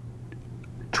 Arena.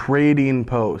 Trading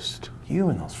Post. You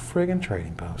and those friggin'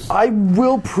 trading posts. I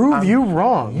will prove you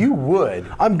wrong. You would.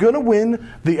 I'm going to win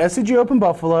the SCG Open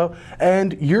Buffalo,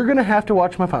 and you're going to have to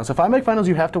watch my finals. If I make finals,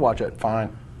 you have to watch it. Fine.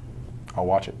 I'll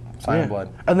watch it. Sign of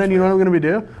Blood. And then you know what I'm going to be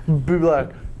doing? Be like,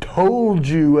 told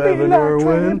you, Evan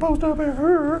Irwin. Post up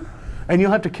here. And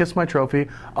you'll have to kiss my trophy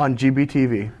on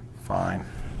GBTV. Fine.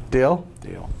 Deal?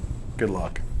 Deal. Good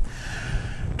luck.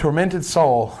 Tormented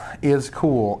Soul is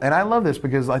cool, and I love this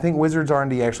because I think Wizards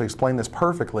R&D actually explained this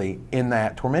perfectly in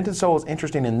that Tormented Soul is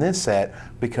interesting in this set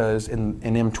because in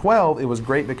M12 it was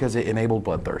great because it enabled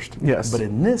Bloodthirst. Yes. But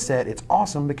in this set it's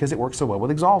awesome because it works so well with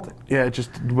Exalted. Yeah,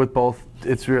 just with both,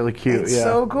 it's really cute. It's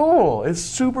so cool. It's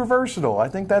super versatile. I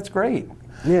think that's great.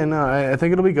 Yeah, no, I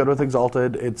think it'll be good with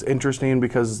Exalted. It's interesting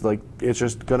because like it's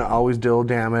just gonna always deal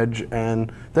damage,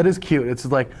 and that is cute. It's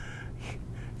like,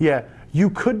 yeah. You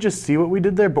could just see what we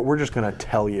did there, but we're just going to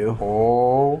tell you.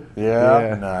 Oh,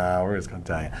 yeah? No, we're just going to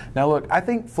tell you. Now, look, I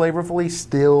think flavorfully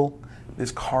still, this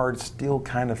card still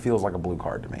kind of feels like a blue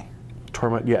card to me.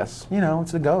 Torment, yes. You know,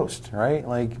 it's a ghost, right?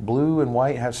 Like, blue and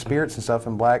white have spirits and stuff,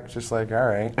 and black just like, all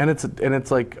right. And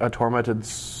it's like a tormented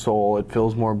soul. It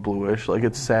feels more bluish, like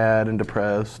it's sad and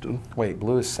depressed. Wait,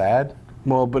 blue is sad?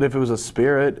 Well, but if it was a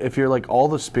spirit, if you're like all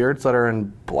the spirits that are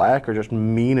in black are just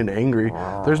mean and angry,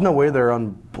 there's no way they're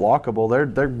unblockable.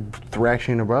 They're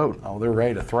thrashing about. Oh, they're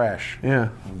ready to thrash. Yeah.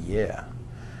 Yeah.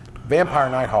 Vampire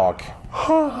Nighthawk.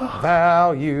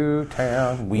 Value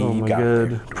Town. We got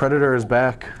good. it. Predator is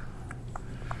back.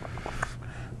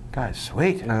 Guys,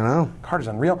 sweet. I know. Card is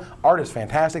unreal. Art is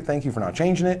fantastic. Thank you for not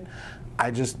changing it. I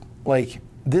just, like,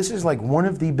 this is like one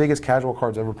of the biggest casual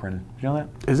cards ever printed. Did you know that?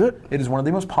 Is it? It is one of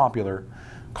the most popular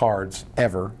cards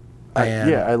ever.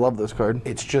 Yeah, I love this card.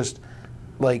 It's just,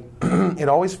 like, it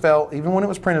always felt, even when it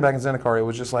was printed back in Zendikar, it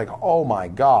was just like, oh my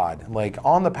god. Like,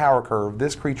 on the power curve,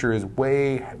 this creature is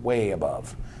way, way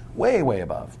above. Way, way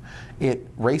above. It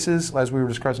races, as we were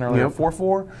discussing earlier,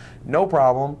 4/4, no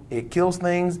problem. It kills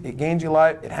things, it gains you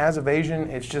life, it has evasion,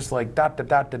 it's just like dot, dot,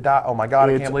 dot, dot, dot. Oh my god,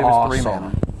 I can't believe it's 3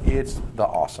 mana. It's the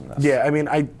awesomeness. Yeah, I mean,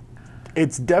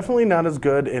 it's definitely not as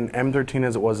good in M13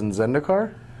 as it was in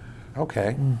Zendikar.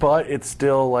 Okay. But it's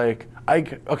still like,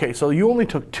 okay, so you only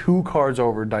took 2 cards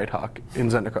over Nighthawk in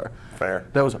Zendikar. Fair.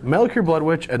 That was Malakir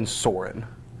Bloodwitch and Sorin.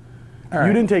 Right.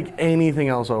 You didn't take anything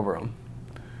else over them.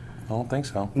 I don't think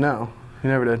so. No, you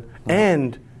never did.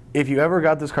 And if you ever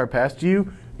got this card past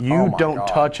you, Oh don't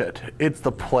touch it. It's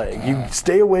the plague. You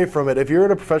stay away from it. If you're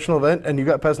at a professional event and you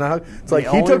got past Nighthawk, it's like,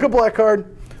 he took a black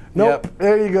card. Nope,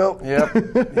 there you go. Yep.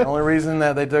 The only reason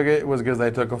that they took it was because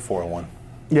they took a 4/1.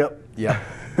 Yep. Yep.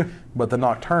 But the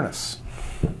Nocturnus,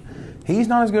 he's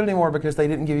not as good anymore because they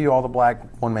didn't give you all the black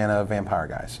 1-mana vampire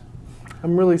guys.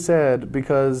 I'm really sad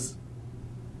because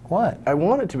What? I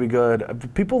want it to be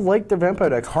good. People like the vampire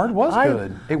decks. The card was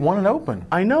good. It won an open.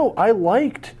 I know. I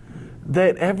liked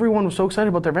that everyone was so excited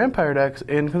about their vampire decks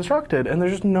in Constructed, and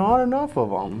there's just not enough of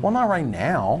them. Well, not right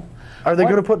now. Are they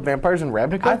going to put vampires in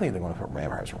Ravnica? I think they're going to put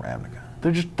vampires in Ravnica.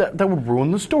 They're just that would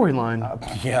ruin the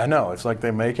storyline. Yeah, I know. It's like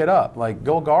they make it up. Like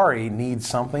Golgari needs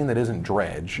something that isn't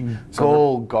Dredge.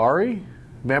 Golgari?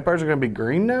 Vampires are going to be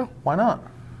green now? Why not?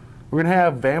 We're going to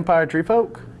have vampire tree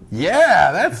folk?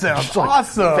 Yeah, that sounds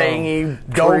awesome.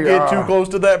 Fangy. Don't get too close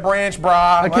to that branch,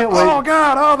 brah. I can't wait. Oh,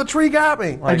 God. Oh, the tree got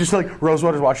me. I just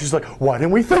Rosewater's watching. She's like, why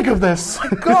didn't we think of this?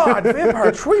 God,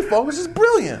 vampire tree folk, this is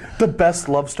brilliant. The best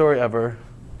love story ever.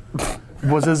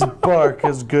 Was his bark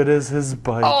as good as his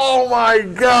bite? Oh, my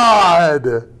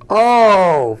God.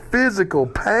 Oh, physical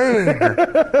pain.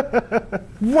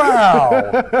 Wow.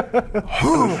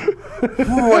 Ooh,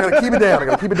 I gotta keep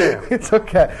it down. It's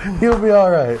okay. He'll be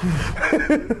all right.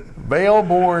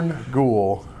 Veilborn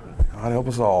Ghoul. God help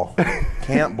us all.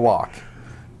 Can't block.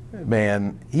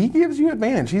 Man, he gives you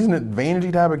advantage. He's an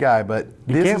advantagey type of guy, but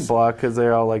You can't block because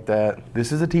they're all like that.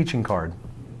 This is a teaching card.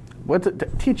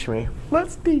 Teach me.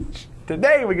 Let's teach.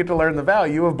 Today we get to learn the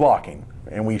value of blocking.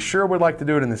 And we sure would like to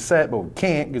do it in this set, but we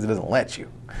can't because it doesn't let you.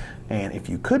 And if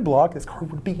you could block, this card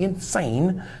would be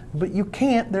insane, but you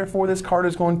can't, therefore this card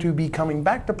is going to be coming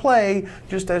back to play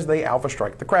just as they alpha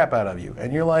strike the crap out of you.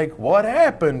 And you're like, what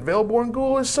happened? Veilborn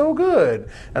Ghoul is so good.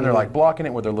 And they're like blocking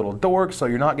it with their little dorks, so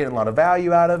you're not getting a lot of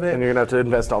value out of it. And you're going to have to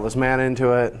invest all this mana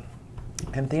into it.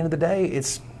 And at the end of the day,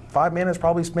 it's 5 mana is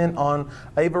probably spent on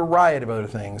a variety of other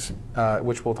things,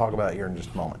 which we'll talk about here in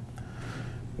just a moment.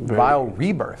 Vile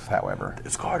Rebirth, however.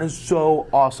 This card is so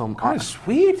awesome. Card is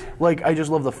sweet. Like, I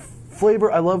just love the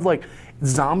flavor. I love, like,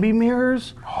 zombie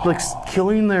mirrors. Like,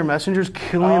 killing their messengers,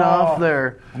 killing off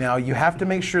their... Now, you have to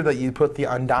make sure that you put the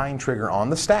Undying trigger on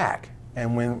the stack.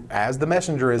 And as the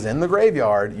messenger is in the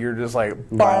graveyard, you're just like,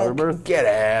 Vile Rebirth? Get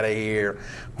out of here.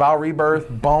 Vile Rebirth,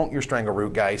 bonk your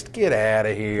Strangleroot Geist. Get out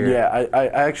of here. Yeah, I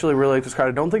actually really like this card.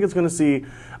 I don't think it's going to see,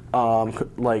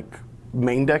 like...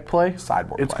 main deck play.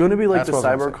 Sideboard It's play. going to be like That's the what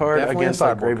I was sideboard gonna say. card Definitely against a like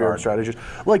sideboard graveyard card. strategies.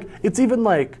 Like, it's even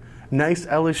like nice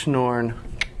Elish Norn.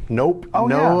 Nope. Oh,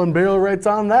 no yeah. unburial rights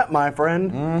on that, my friend.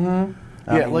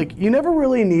 Mm-hmm. Yeah, like you never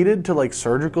really needed to like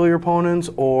surgical your opponents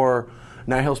or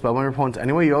Nihil Spellbind your opponents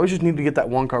anyway. You always just need to get that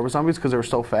one card with zombies because they were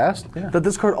so fast that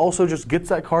this card also just gets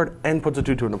that card and puts a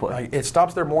 2/2 into play. It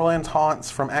stops their Moorlands Haunts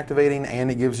from activating,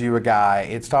 and it gives you a guy.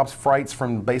 It stops Frights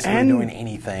from basically doing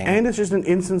anything. And it's just an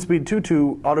instant speed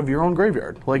 2/2 out of your own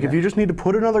graveyard. Like if you just need to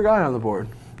put another guy on the board.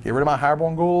 Get rid of my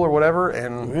Highborn Ghoul or whatever,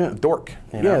 and dork.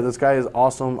 You know? Yeah, this guy is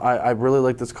awesome. I really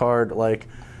like this card. Like,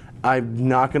 I'm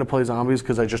not going to play zombies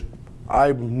because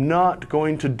I'm not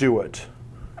going to do it.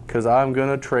 Because I'm going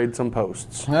to trade some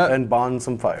posts and bond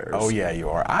some fires. Oh, yeah, you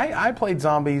are. I played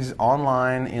zombies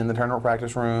online in the tournament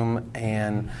practice room,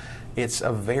 and it's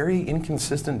a very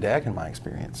inconsistent deck in my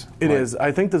experience. It is.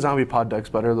 I think the zombie pod deck's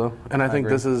better, though. And I think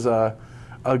agree. this is a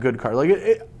good card.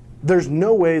 Like, there's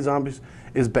no way zombies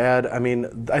is bad. I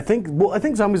mean, I think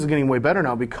zombies is getting way better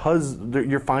now because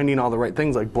you're finding all the right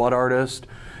things like Blood Artist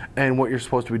and what you're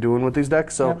supposed to be doing with these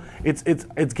decks. So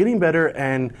it's getting better,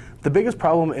 and the biggest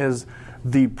problem is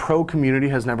the pro community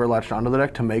has never latched onto the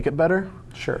deck to make it better.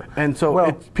 Sure. And so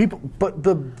it's people, but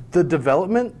the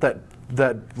development that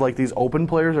like these open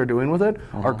players are doing with it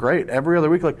are great. Every other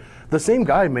week, like the same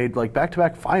guy made like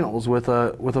back-to-back finals with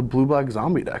a blue-black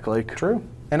zombie deck. Like True.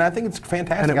 And I think it's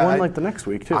fantastic. And it won like the next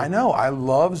week too. I know. I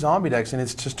love zombie decks, and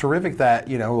it's just terrific that,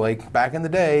 you know, like back in the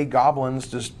day, goblins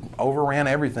just overran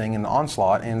everything in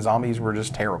Onslaught, and zombies were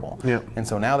just terrible. Yeah. And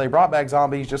so now they brought back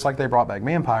zombies just like they brought back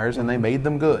vampires, and they made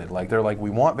them good. Like they're like, we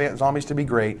want zombies to be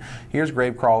great. Here's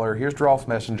Gravecrawler, here's Drolf's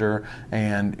Messenger,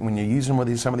 and when you use them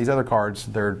with some of these other cards,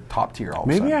 they're top tier all of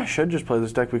a sudden. Maybe I should just play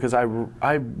this deck because I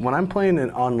when I'm playing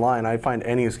it online, I find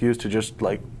any excuse to just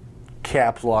like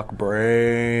caps lock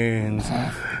brains.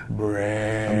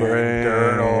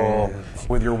 Dirtle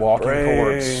with your walking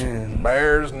corpse.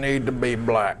 Bears need to be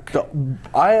black.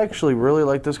 I actually really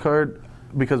like this card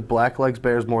because black likes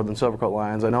bears more than Silvercoat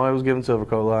Lions. I know I was giving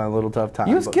Silvercoat Lion a little tough time.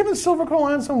 You was giving Silvercoat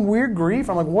Lion some weird grief.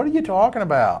 I'm like, what are you talking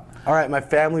about? All right, my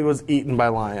family was eaten by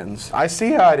lions. I see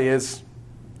how it is.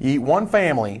 You eat one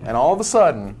family, and all of a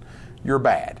sudden, you're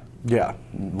bad. Yeah.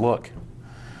 Look.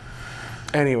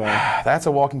 Anyway. That's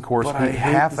a walking corpse. But I hate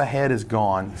half the head is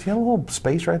gone. See a little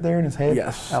space right there in his head?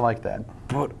 Yes. I like that.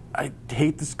 But I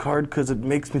hate this card because it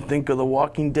makes me think of The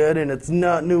Walking Dead, and it's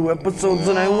not new episodes,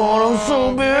 and I want them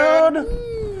so bad.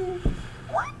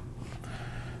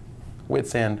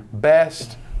 Wits End.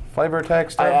 Best flavor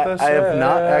text of the set. I have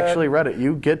not actually read it.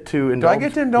 You get to indulge. Do I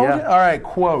get to indulge Yeah. it? All right,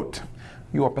 quote.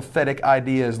 Your pathetic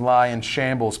ideas lie in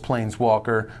shambles,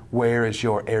 Planeswalker. Where is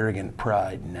your arrogant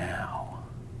pride now?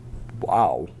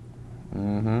 Wow.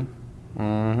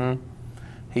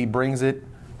 He brings it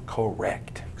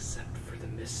correct. Except for the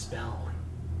misspell.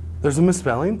 There's a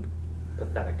misspelling?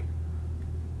 Pathetic.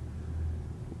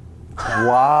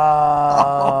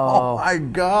 Wow. Oh my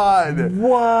God.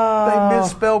 Wow. They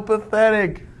misspelled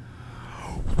pathetic.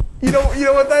 You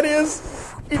know what that is?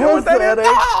 You know what that is? Pathetic.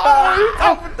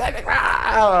 Oh, pathetic.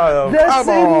 Oh, That's come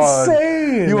on.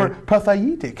 insane. You were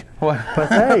pathetic.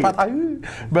 Pathetic.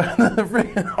 But the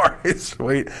freaking art is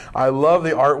sweet. I love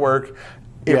the artwork.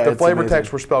 If Yeah, the it's flavor amazing.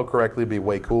 text were spelled correctly, it'd be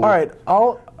way cool. All right,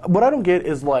 what I don't get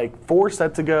is like 4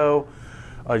 sets ago,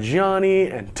 Johnny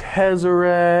and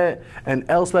Tezzeret and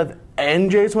Elspeth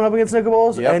and Jace went up against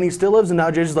Nickables, Yep. and he still lives, and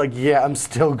now Jace is like, yeah, I'm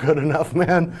still good enough,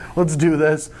 man. Let's do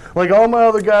this. Like, all my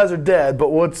other guys are dead, but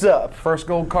what's up? First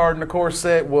gold card in the core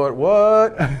set.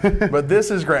 What? But this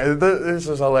is great. This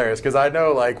is hilarious because I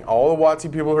know like all the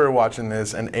WotC people who are watching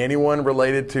this and anyone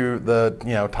related to the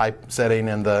typesetting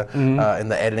and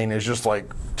the editing is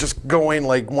just going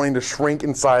like wanting to shrink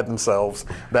inside themselves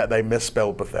that they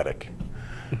misspelled pathetic.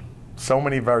 So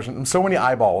many versions, so many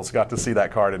eyeballs got to see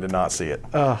that card and did not see it.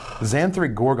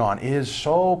 Xanthric Gorgon is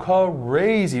so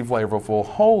crazy flavorful.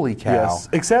 Holy cow. Yes,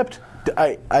 except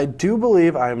I do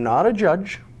believe, I'm not a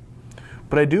judge,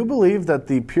 but I do believe that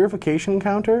the purification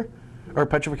counter, or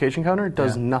petrification counter,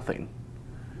 does nothing.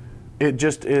 It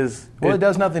just is... Well, it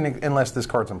does nothing unless this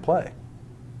card's in play.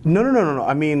 No.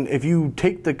 I mean, if you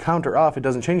take the counter off, it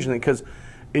doesn't change anything, because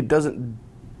it doesn't,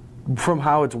 from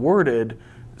how it's worded,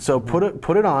 so put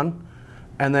it on,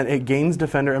 and then it gains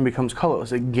Defender and becomes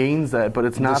colorless. It gains that, but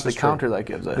it's not the counter that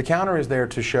gives it. The counter is there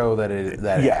to show that it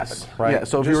happened, right? Yeah,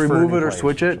 so if Just you for remove new it or players.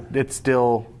 switch it, it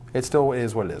still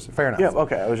is what it is. Fair enough. Yeah,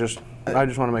 okay. I just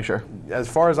want to make sure. As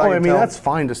far as I can mean, tell, that's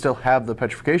fine to still have the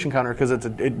petrification counter because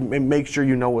it makes sure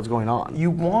you know what's going on.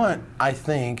 you want, I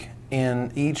think,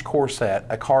 in each core set,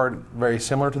 a card very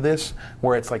similar to this,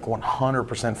 where it's like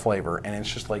 100% flavor, and it's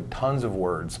just like tons of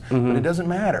words. But it doesn't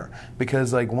matter,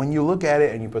 because like when you look at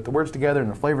it and you put the words together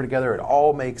and the flavor together, it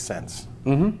all makes sense.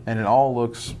 And it all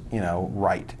looks,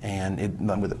 right. And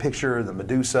with the picture, the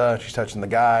Medusa, she's touching the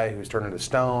guy who's turning to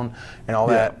stone, and all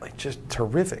that, like just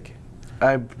terrific.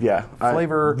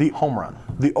 Flavor, home run.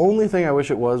 The only thing I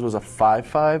wish it was a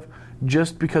 5/5,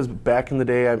 just because back in the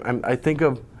day, I think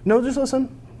of, no, just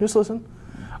listen.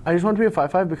 I just want to be a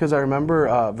 5/5 because I remember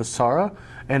Visara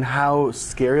and how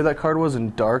scary that card was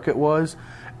and dark it was,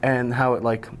 and how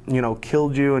it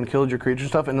killed you and killed your creature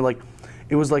stuff, and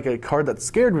it was like a card that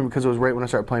scared me because it was right when I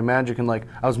started playing Magic, and I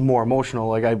was more emotional.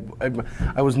 Like I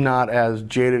was not as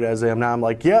jaded as I am now. I'm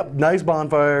like, yep, nice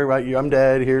bonfire, right? I'm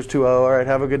dead. Here's 2-0. All right,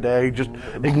 have a good day. Just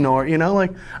ignore.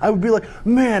 I would be like,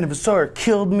 man, if Visara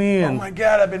killed me, and Oh my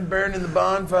God, I've been burned in the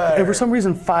bonfire. and for some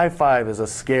reason 5/5 is a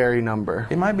scary number.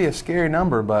 It might be a scary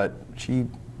number, but she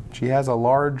has a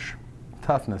large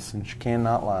toughness, and she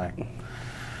cannot lie.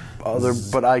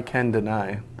 But I can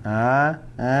deny.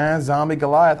 Zombie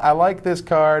Goliath. I like this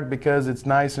card because it's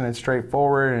nice and it's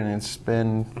straightforward and it's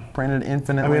been printed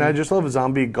infinitely. I mean, I just love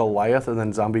Zombie Goliath and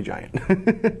then Zombie Giant.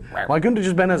 Why couldn't it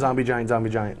just been a Zombie Giant, Zombie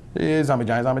Giant? Zombie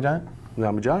Giant, Zombie Giant.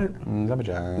 Zombie Giant. Zombie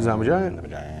Giant. Zombie Giant. Zombie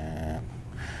Giant.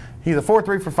 He's a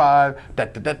 4/3 for 5. Da,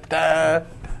 da, da, da.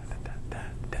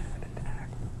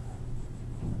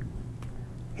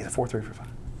 He's a 4/3 for 5.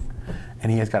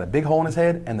 And he has got a big hole in his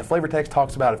head, and the flavor text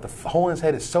talks about if the hole in his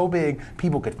head is so big,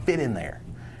 people could fit in there.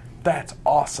 That's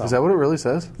awesome. Is that what it really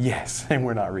says? Yes, and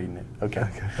we're not reading it. Okay.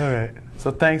 All right. So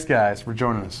thanks, guys, for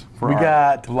joining us. We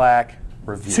got Black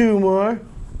review. 2 more.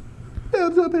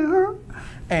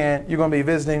 And you're going to be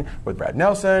visiting with Brad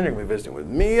Nelson. You're going to be visiting with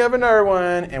me, Evan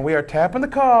Irwin, and we are tapping the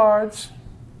cards.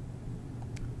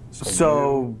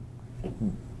 So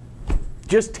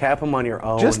just tap them on your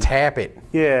own. Just tap it.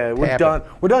 Yeah, we're Tap done. it.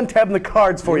 We're done tapping the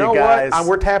cards for you, know guys. what?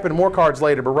 We're tapping more cards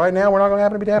later, but right now we're not going to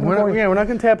happen to be tapping We're for not, you. yeah, we're not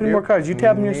going to tap any more cards. You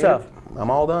tap them yourself. I'm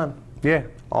all done. Yeah,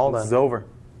 All done. It's over.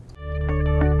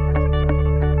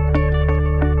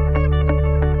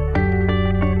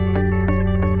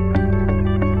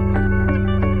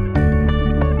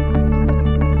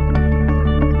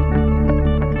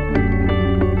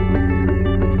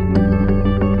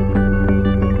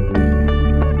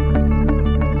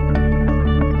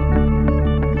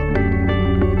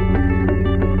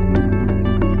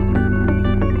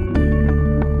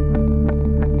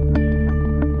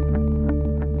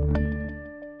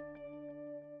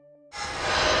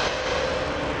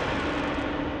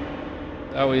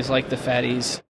 I always like the fatties.